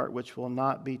good part which will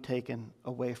not be taken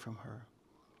away from her.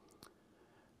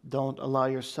 Don't allow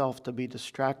yourself to be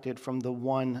distracted from the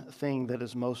one thing that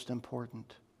is most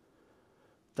important.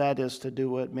 That is to do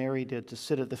what Mary did, to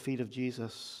sit at the feet of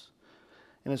Jesus.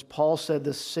 And as Paul said,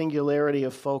 this singularity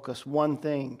of focus, one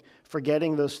thing,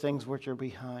 forgetting those things which are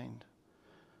behind.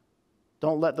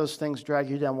 Don't let those things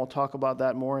drag you down. We'll talk about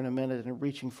that more in a minute, and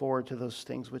reaching forward to those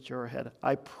things which are ahead.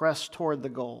 I press toward the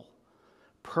goal.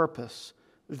 Purpose,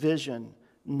 vision,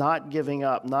 not giving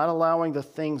up, not allowing the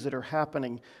things that are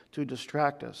happening to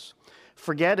distract us.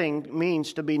 Forgetting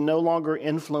means to be no longer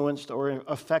influenced or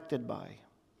affected by.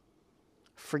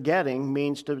 Forgetting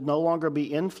means to no longer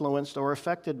be influenced or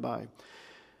affected by.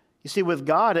 You see, with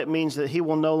God, it means that He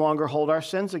will no longer hold our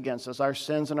sins against us. Our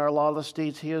sins and our lawless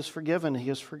deeds He has forgiven, He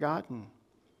has forgotten.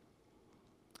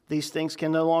 These things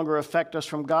can no longer affect us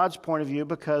from God's point of view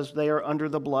because they are under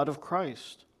the blood of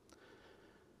Christ.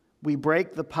 We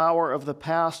break the power of the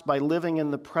past by living in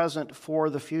the present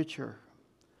for the future.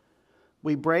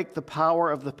 We break the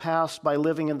power of the past by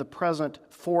living in the present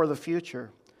for the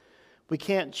future. We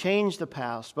can't change the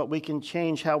past, but we can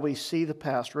change how we see the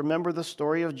past. Remember the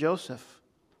story of Joseph.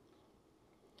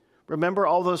 Remember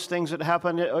all those things that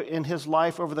happened in his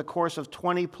life over the course of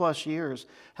 20 plus years.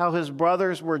 How his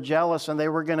brothers were jealous and they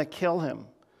were going to kill him.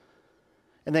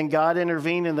 And then God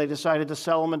intervened and they decided to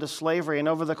sell him into slavery. And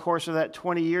over the course of that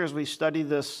 20 years, we studied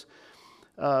this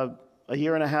a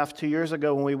year and a half, 2 years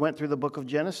ago when we went through the book of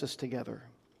Genesis together.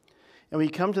 And we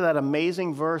come to that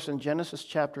amazing verse in Genesis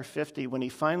chapter 50 when he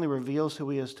finally reveals who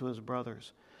he is to his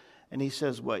brothers. And he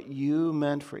says, what you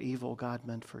meant for evil, God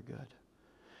meant for good.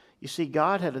 You see,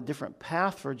 God had a different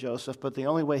path for Joseph, but the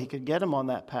only way he could get him on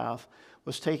that path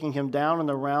was taking him down and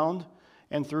around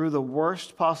and through the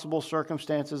worst possible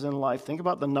circumstances in life. Think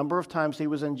about the number of times he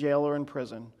was in jail or in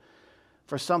prison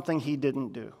for something he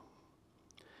didn't do.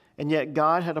 And yet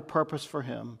God had a purpose for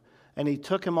him, and he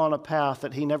took him on a path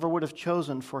that he never would have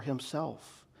chosen for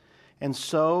himself. And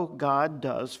so God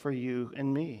does for you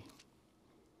and me.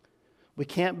 We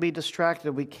can't be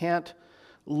distracted. We can't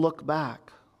look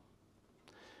back.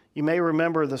 You may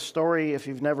remember the story, if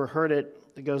you've never heard it,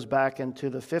 it goes back into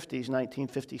the 50s,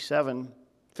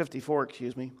 1954,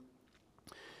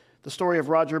 The story of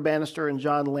Roger Bannister and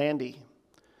John Landy,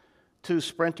 two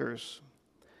sprinters.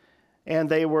 And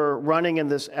they were running in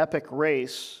this epic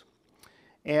race,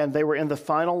 and they were in the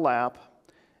final lap,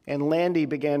 and Landy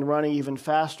began running even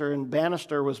faster, and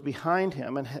Bannister was behind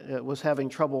him and was having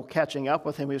trouble catching up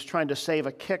with him. He was trying to save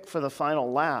a kick for the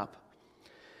final lap.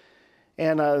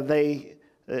 And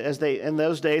in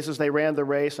those days, as they ran the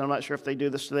race, I'm not sure if they do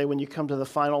this today, when you come to the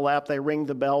final lap, they ring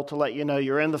the bell to let you know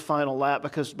you're in the final lap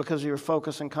because of your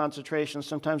focus and concentration.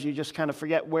 Sometimes you just kind of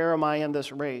forget, where am I in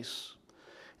this race?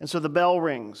 And so the bell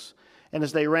rings. And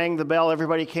as they rang the bell,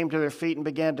 everybody came to their feet and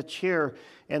began to cheer.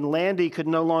 And Landy could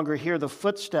no longer hear the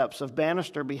footsteps of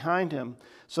Bannister behind him.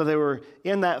 So they were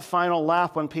in that final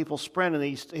lap when people sprint.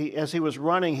 And as he was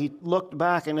running, he looked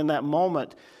back. And in that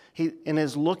moment, in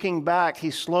his looking back,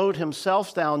 he slowed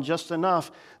himself down just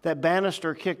enough that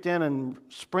Bannister kicked in and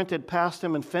sprinted past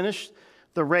him and finished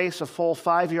the race a full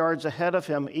 5 yards ahead of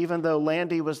him, even though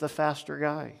Landy was the faster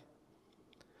guy.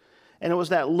 And it was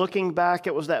that looking back,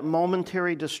 it was that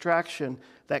momentary distraction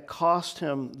that cost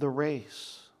him the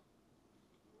race.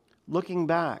 Looking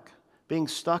back, being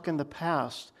stuck in the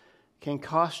past, can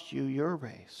cost you your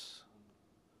race.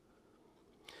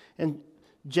 In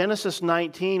Genesis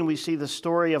 19, we see the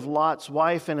story of Lot's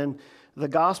wife, and in the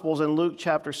Gospels in Luke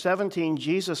chapter 17,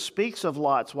 Jesus speaks of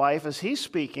Lot's wife as he's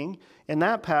speaking in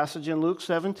that passage in Luke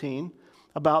 17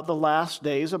 about the last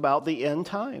days, about the end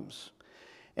times.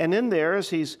 And in there, as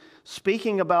he's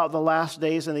speaking about the last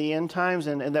days and the end times,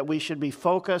 and that we should be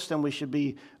focused and we should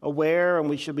be aware and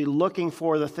we should be looking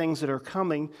for the things that are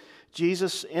coming,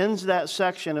 Jesus ends that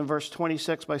section in verse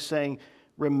 26 by saying,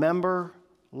 remember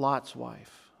Lot's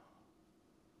wife.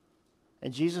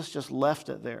 And Jesus just left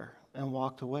it there and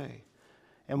walked away.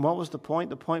 And what was the point?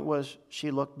 The point was she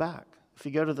looked back. If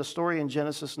you go to the story in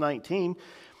Genesis 19,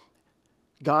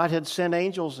 God had sent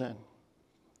angels in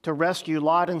to rescue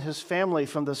Lot and his family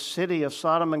from the city of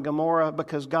Sodom and Gomorrah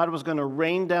because God was going to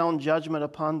rain down judgment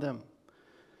upon them.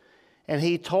 And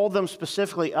he told them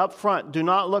specifically up front, do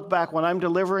not look back. When I'm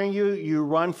delivering you, you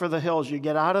run for the hills. You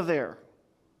get out of there.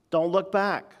 Don't look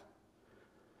back.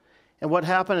 And what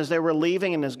happened is they were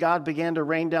leaving, and as God began to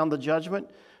rain down the judgment,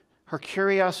 her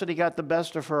curiosity got the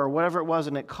best of her, or whatever it was,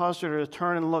 and it caused her to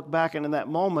turn and look back. And in that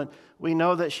moment, we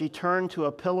know that she turned to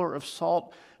a pillar of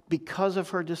salt because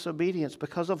of her disobedience,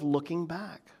 because of looking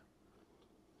back.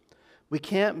 We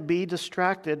can't be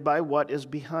distracted by what is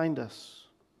behind us.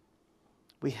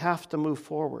 We have to move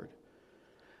forward.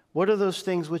 What are those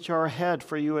things which are ahead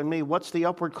for you and me? What's the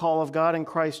upward call of God in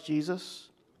Christ Jesus?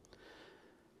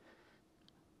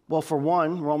 Well, for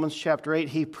one, Romans chapter 8,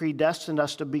 he predestined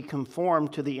us to be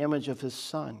conformed to the image of his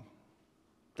Son.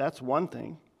 That's one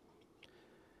thing.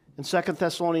 In 2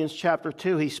 Thessalonians chapter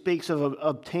 2, he speaks of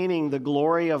obtaining the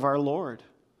glory of our Lord.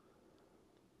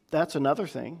 That's another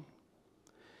thing.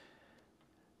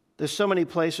 There's so many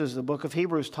places the book of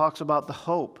Hebrews talks about the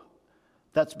hope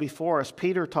that's before us.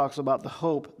 Peter talks about the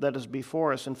hope that is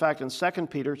before us. In fact, in 2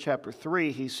 Peter chapter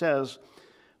 3, he says,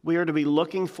 we are to be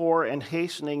looking for and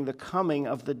hastening the coming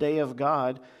of the day of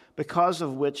God, because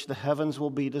of which the heavens will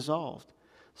be dissolved.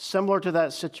 Similar to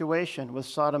that situation with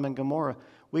Sodom and Gomorrah,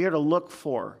 we are to look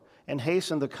for and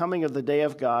hasten the coming of the day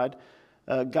of God.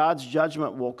 God's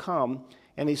judgment will come.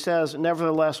 And he says,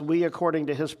 nevertheless, we, according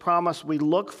to his promise, we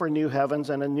look for new heavens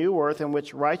and a new earth in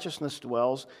which righteousness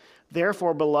dwells.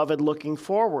 Therefore, beloved, looking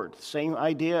forward, same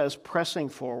idea as pressing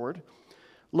forward,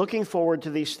 Looking forward to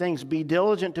these things, be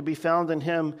diligent to be found in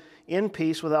him in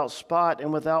peace, without spot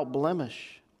and without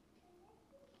blemish.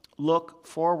 Look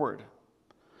forward.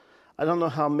 I don't know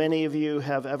how many of you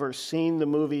have ever seen the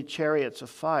movie Chariots of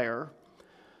Fire,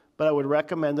 but I would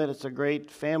recommend it. It's a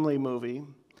great family movie,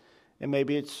 and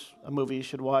maybe it's a movie you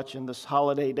should watch in this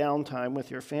holiday downtime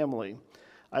with your family.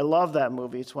 I love that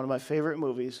movie. It's one of my favorite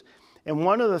movies. And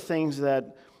one of the things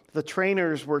that the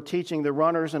trainers were teaching the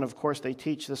runners, and of course they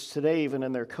teach this today even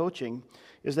in their coaching,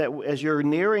 is that as you're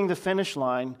nearing the finish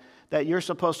line, that you're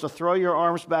supposed to throw your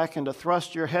arms back and to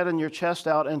thrust your head and your chest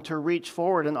out and to reach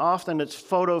forward. And often it's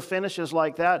photo finishes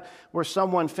like that where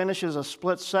someone finishes a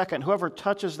split second. Whoever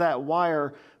touches that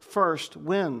wire first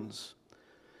wins.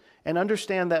 And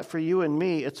understand that for you and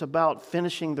me, it's about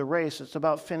finishing the race. It's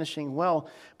about finishing well.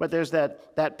 But there's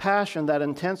that passion, that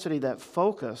intensity, that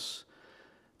focus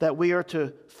that we are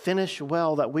to finish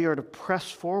well, that we are to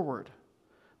press forward.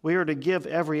 We are to give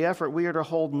every effort. We are to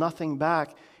hold nothing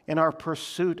back in our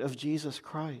pursuit of Jesus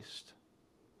Christ.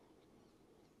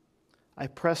 I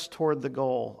press toward the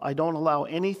goal. I don't allow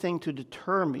anything to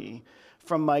deter me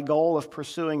from my goal of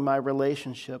pursuing my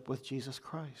relationship with Jesus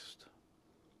Christ.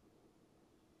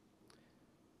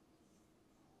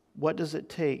 What does it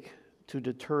take to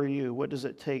deter you? What does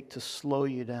it take to slow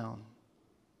you down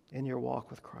in your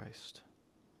walk with Christ?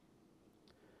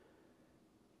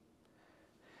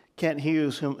 Kent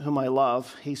Hughes, whom I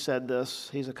love, he said this.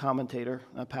 He's a commentator,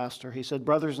 a pastor. He said,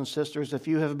 "Brothers and sisters, if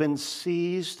you have been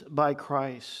seized by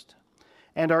Christ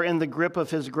and are in the grip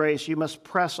of his grace, you must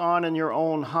press on in your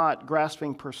own hot,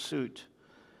 grasping pursuit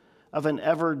of an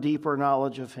ever deeper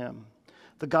knowledge of him.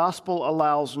 The gospel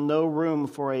allows no room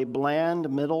for a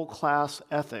bland, middle-class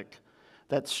ethic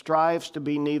that strives to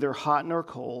be neither hot nor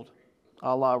cold,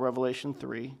 a la Revelation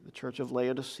 3, the church of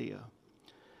Laodicea.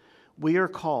 We are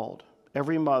called,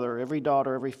 every mother, every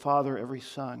daughter, every father, every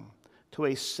son, to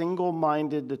a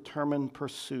single-minded, determined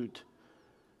pursuit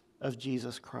of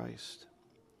Jesus Christ."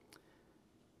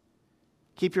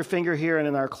 Keep your finger here, and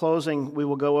in our closing, we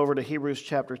will go over to Hebrews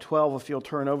chapter 12, if you'll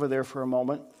turn over there for a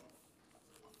moment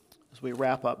as we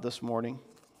wrap up this morning.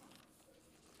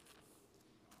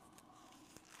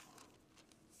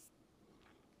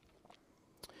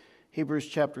 Hebrews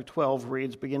chapter 12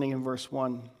 reads, beginning in verse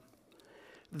 1,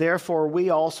 "Therefore we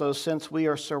also, since we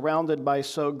are surrounded by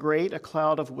so great a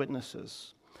cloud of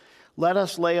witnesses, let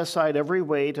us lay aside every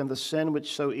weight and the sin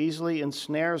which so easily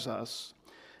ensnares us,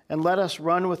 and let us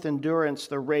run with endurance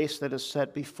the race that is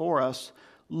set before us,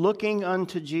 looking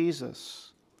unto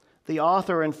Jesus, the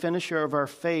author and finisher of our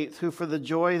faith, who for the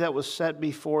joy that was set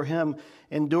before him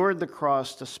endured the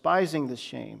cross, despising the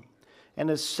shame, and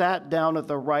is sat down at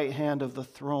the right hand of the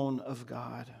throne of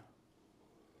God."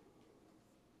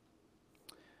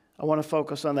 I want to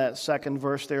focus on that second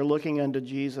verse there, looking unto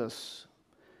Jesus.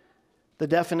 The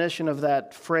definition of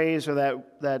that phrase or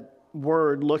that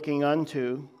word, looking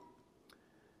unto,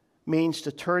 means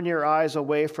to turn your eyes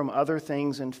away from other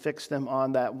things and fix them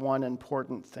on that one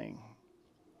important thing.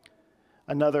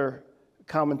 Another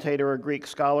commentator, a Greek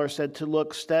scholar, said to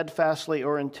look steadfastly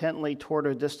or intently toward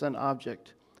a distant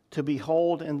object, to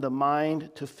behold in the mind,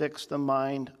 to fix the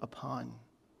mind upon.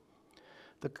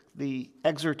 The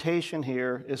exhortation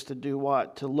here is to do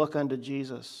what? To look unto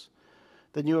Jesus.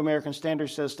 The New American Standard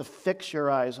says to fix your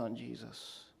eyes on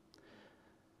Jesus.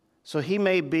 So he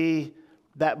may be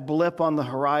that blip on the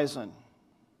horizon,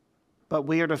 but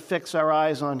we are to fix our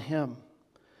eyes on him.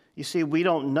 You see, we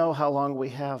don't know how long we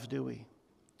have, do we?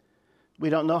 We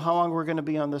don't know how long we're going to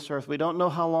be on this earth. We don't know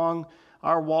how long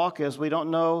our walk is. We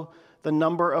don't know the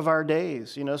number of our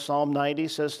days. You know, Psalm 90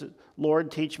 says, "Lord,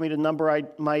 teach me to number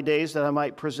my days that I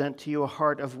might present to you a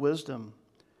heart of wisdom."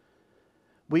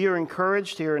 We are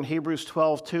encouraged here in Hebrews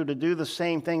 12:2 to do the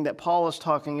same thing that Paul is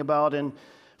talking about in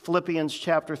Philippians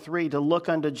chapter 3, to look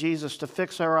unto Jesus, to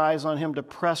fix our eyes on him, to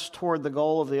press toward the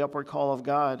goal of the upward call of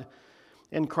God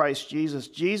in Christ Jesus.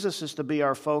 Jesus is to be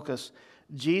our focus.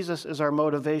 Jesus is our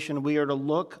motivation. We are to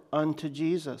look unto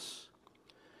Jesus.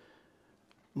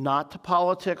 Not to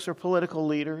politics or political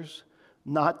leaders,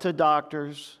 not to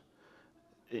doctors.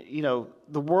 You know,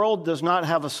 the world does not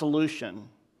have a solution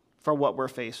for what we're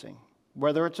facing.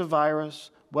 Whether it's a virus,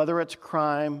 whether it's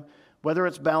crime, whether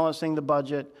it's balancing the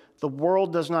budget, the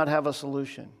world does not have a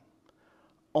solution.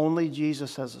 Only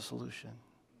Jesus has a solution.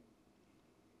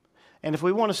 And if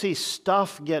we want to see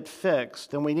stuff get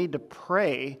fixed, then we need to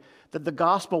pray that the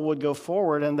gospel would go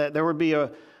forward and that there would be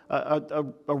a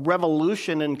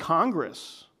revolution in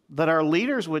Congress, that our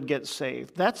leaders would get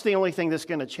saved. That's the only thing that's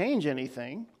going to change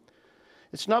anything.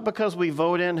 It's not because we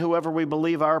vote in whoever we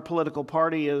believe our political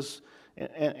party is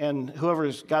and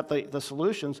whoever's got the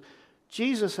solutions.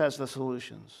 Jesus has the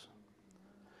solutions.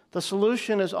 The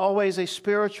solution is always a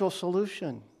spiritual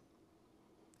solution.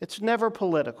 It's never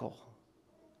political.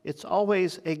 It's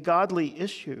always a godly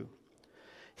issue.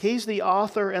 He's the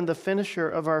author and the finisher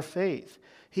of our faith.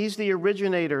 He's the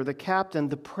originator, the captain,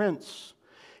 the prince.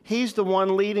 He's the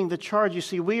one leading the charge. You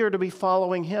see, we are to be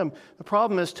following him. The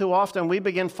problem is too often we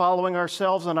begin following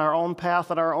ourselves on our own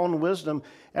path and our own wisdom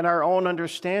and our own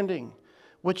understanding,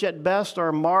 which at best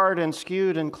are marred and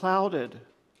skewed and clouded.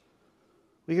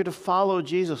 We are to follow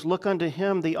Jesus. Look unto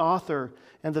him, the author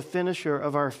and the finisher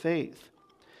of our faith.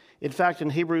 In fact, in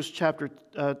Hebrews chapter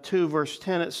 2, verse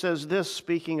 10, it says this,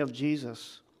 speaking of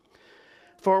Jesus.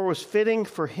 For it was fitting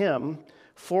for him,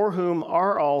 for whom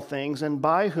are all things, and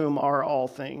by whom are all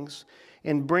things,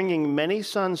 in bringing many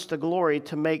sons to glory,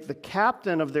 to make the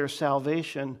captain of their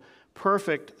salvation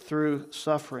perfect through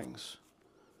sufferings.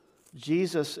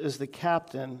 Jesus is the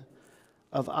captain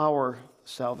of our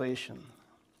salvation.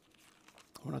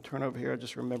 I want to turn over here. I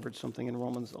just remembered something in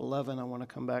Romans 11 I want to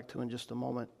come back to in just a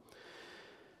moment.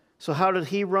 So how did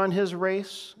he run his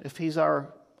race? If he's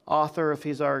our author, if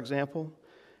he's our example,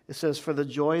 it says, for the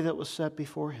joy that was set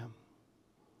before him.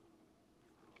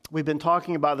 We've been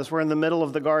talking about this. We're in the middle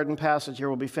of the garden passage here.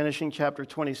 We'll be finishing chapter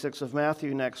 26 of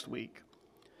Matthew next week.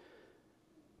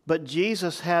 But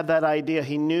Jesus had that idea.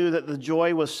 He knew that the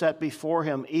joy was set before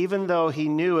him, even though he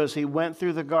knew as he went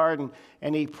through the garden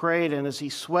and he prayed and as he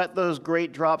sweat those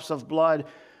great drops of blood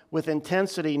with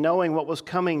intensity, knowing what was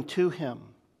coming to him.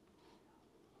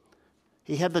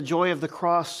 He had the joy of the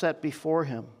cross set before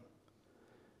him.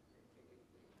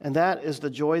 And that is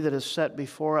the joy that is set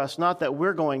before us. Not that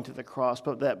we're going to the cross,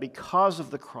 but that because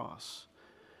of the cross,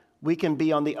 we can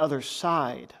be on the other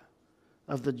side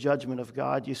of the judgment of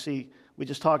God. You see, we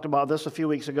just talked about this a few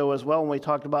weeks ago as well when we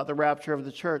talked about the rapture of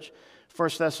the church. 1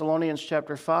 Thessalonians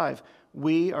chapter 5,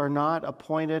 we are not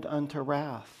appointed unto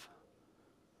wrath.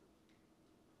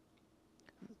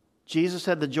 Jesus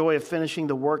had the joy of finishing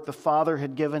the work the Father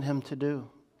had given him to do,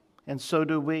 and so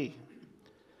do we.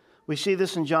 We see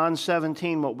this in John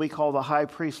 17, what we call the high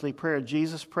priestly prayer.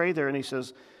 Jesus prayed there and he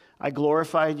says, I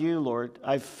glorified you, Lord.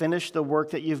 I've finished the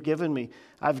work that you've given me.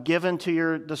 I've given to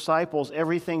your disciples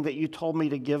everything that you told me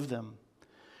to give them.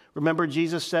 Remember,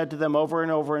 Jesus said to them over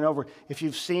and over and over, if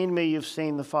you've seen me, you've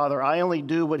seen the Father. I only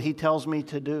do what he tells me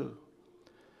to do.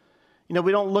 You know,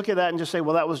 we don't look at that and just say,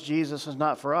 well, that was Jesus, it's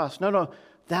not for us. No,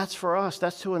 that's for us.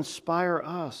 That's to inspire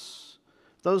us.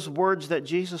 Those words that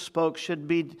Jesus spoke should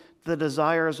be the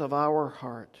desires of our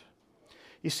heart.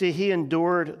 You see, he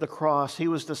endured the cross. He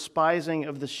was despising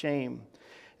of the shame.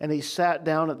 And he sat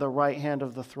down at the right hand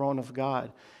of the throne of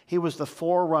God. He was the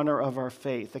forerunner of our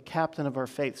faith, the captain of our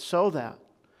faith, so that,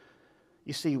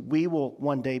 you see, we will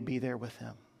one day be there with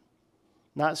him.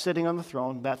 Not sitting on the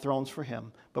throne, that throne's for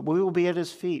him, but we will be at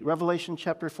his feet. Revelation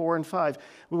chapter 4 and 5.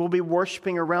 We will be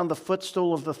worshiping around the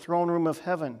footstool of the throne room of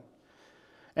heaven.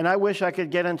 And I wish I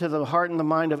could get into the heart and the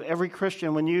mind of every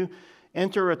Christian. When you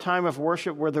enter a time of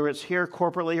worship, whether it's here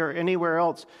corporately or anywhere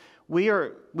else, we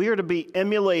are to be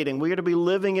emulating, we are to be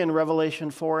living in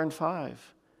Revelation 4 and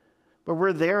 5. But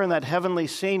we're there in that heavenly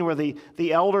scene where the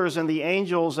elders and the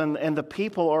angels and the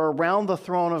people are around the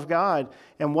throne of God.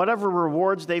 And whatever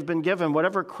rewards they've been given,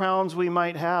 whatever crowns we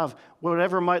might have,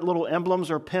 whatever little emblems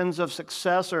or pins of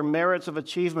success or merits of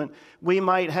achievement we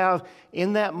might have,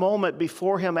 in that moment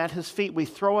before him at his feet, we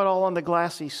throw it all on the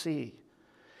glassy sea.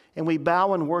 And we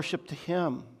bow and worship to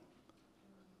him.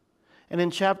 And in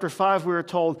chapter 5 we were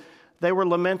told they were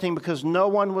lamenting because no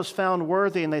one was found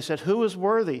worthy. And they said, who is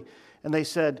worthy? And they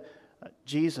said,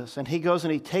 Jesus. And he goes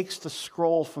and he takes the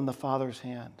scroll from the Father's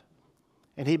hand.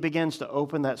 And he begins to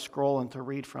open that scroll and to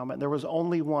read from it. And there was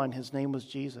only one. His name was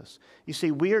Jesus. You see,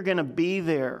 we are going to be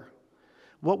there.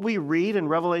 What we read in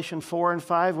Revelation 4 and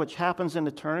 5, which happens in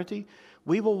eternity,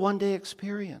 we will one day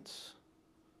experience.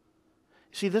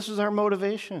 See, this is our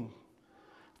motivation.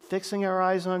 Fixing our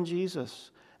eyes on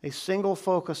Jesus. A single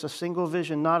focus, a single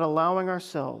vision, not allowing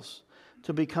ourselves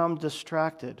to become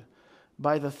distracted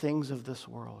by the things of this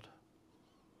world.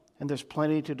 And there's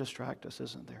plenty to distract us,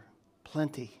 isn't there?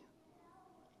 Plenty.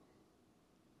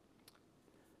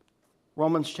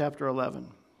 Romans chapter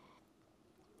 11.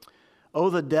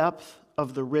 Oh, the depth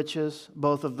of the riches,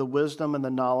 both of the wisdom and the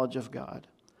knowledge of God.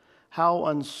 How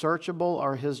unsearchable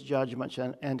are his judgments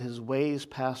and his ways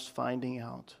past finding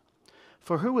out.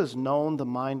 For who has known the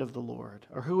mind of the Lord,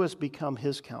 or who has become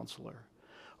his counselor,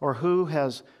 or who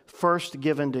has first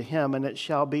given to him, and it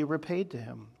shall be repaid to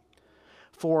him?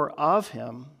 For of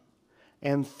him,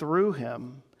 and through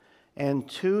him, and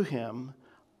to him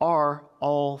are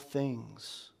all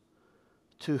things,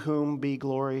 to whom be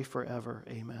glory forever.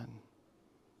 Amen.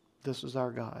 This is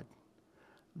our God.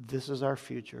 This is our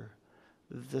future.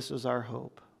 This is our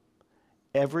hope.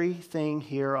 Everything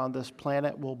here on this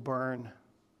planet will burn.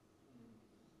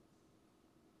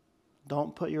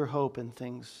 Don't put your hope in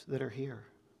things that are here.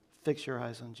 Fix your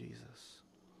eyes on Jesus.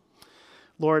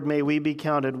 Lord, may we be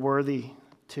counted worthy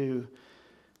to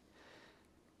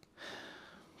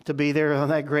be there on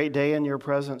that great day in your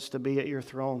presence, to be at your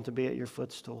throne, to be at your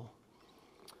footstool.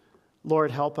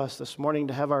 Lord, help us this morning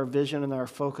to have our vision and our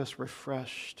focus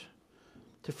refreshed,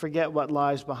 to forget what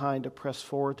lies behind, to press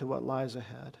forward to what lies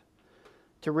ahead,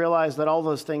 to realize that all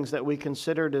those things that we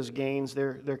considered as gains,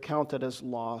 they're counted as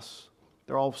loss.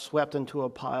 They're all swept into a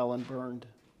pile and burned.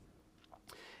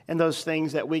 And those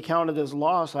things that we counted as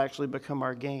loss actually become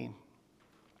our gain,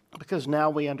 because now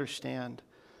we understand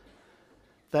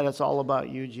that it's all about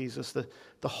you, Jesus.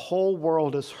 The whole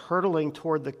world is hurtling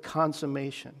toward the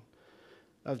consummation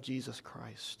of Jesus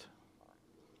Christ.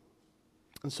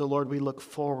 And so, Lord, we look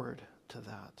forward to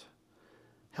that.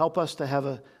 Help us to have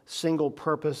a single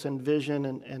purpose and vision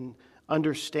and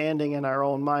understanding in our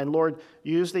own mind. Lord,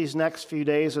 use these next few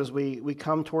days as we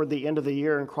come toward the end of the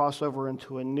year and cross over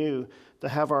into a new, to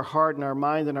have our heart and our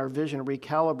mind and our vision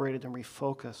recalibrated and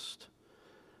refocused,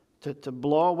 to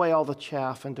blow away all the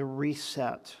chaff and to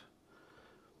reset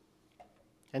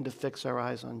and to fix our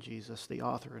eyes on Jesus, the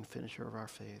author and finisher of our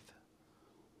faith.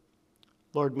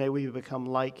 Lord, may we become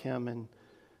like him in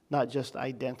not just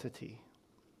identity,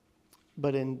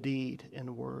 but in deed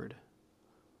and word.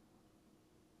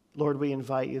 Lord, we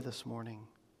invite you this morning.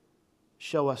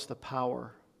 Show us the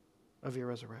power of your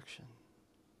resurrection.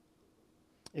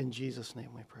 In Jesus' name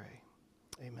we pray.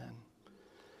 Amen.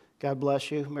 God bless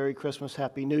you. Merry Christmas.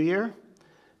 Happy New Year.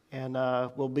 And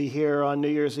we'll be here on New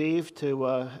Year's Eve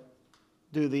to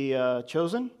do the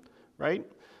Chosen, right?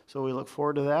 So we look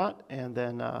forward to that. And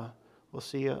then we'll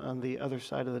see you on the other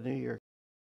side of the new year.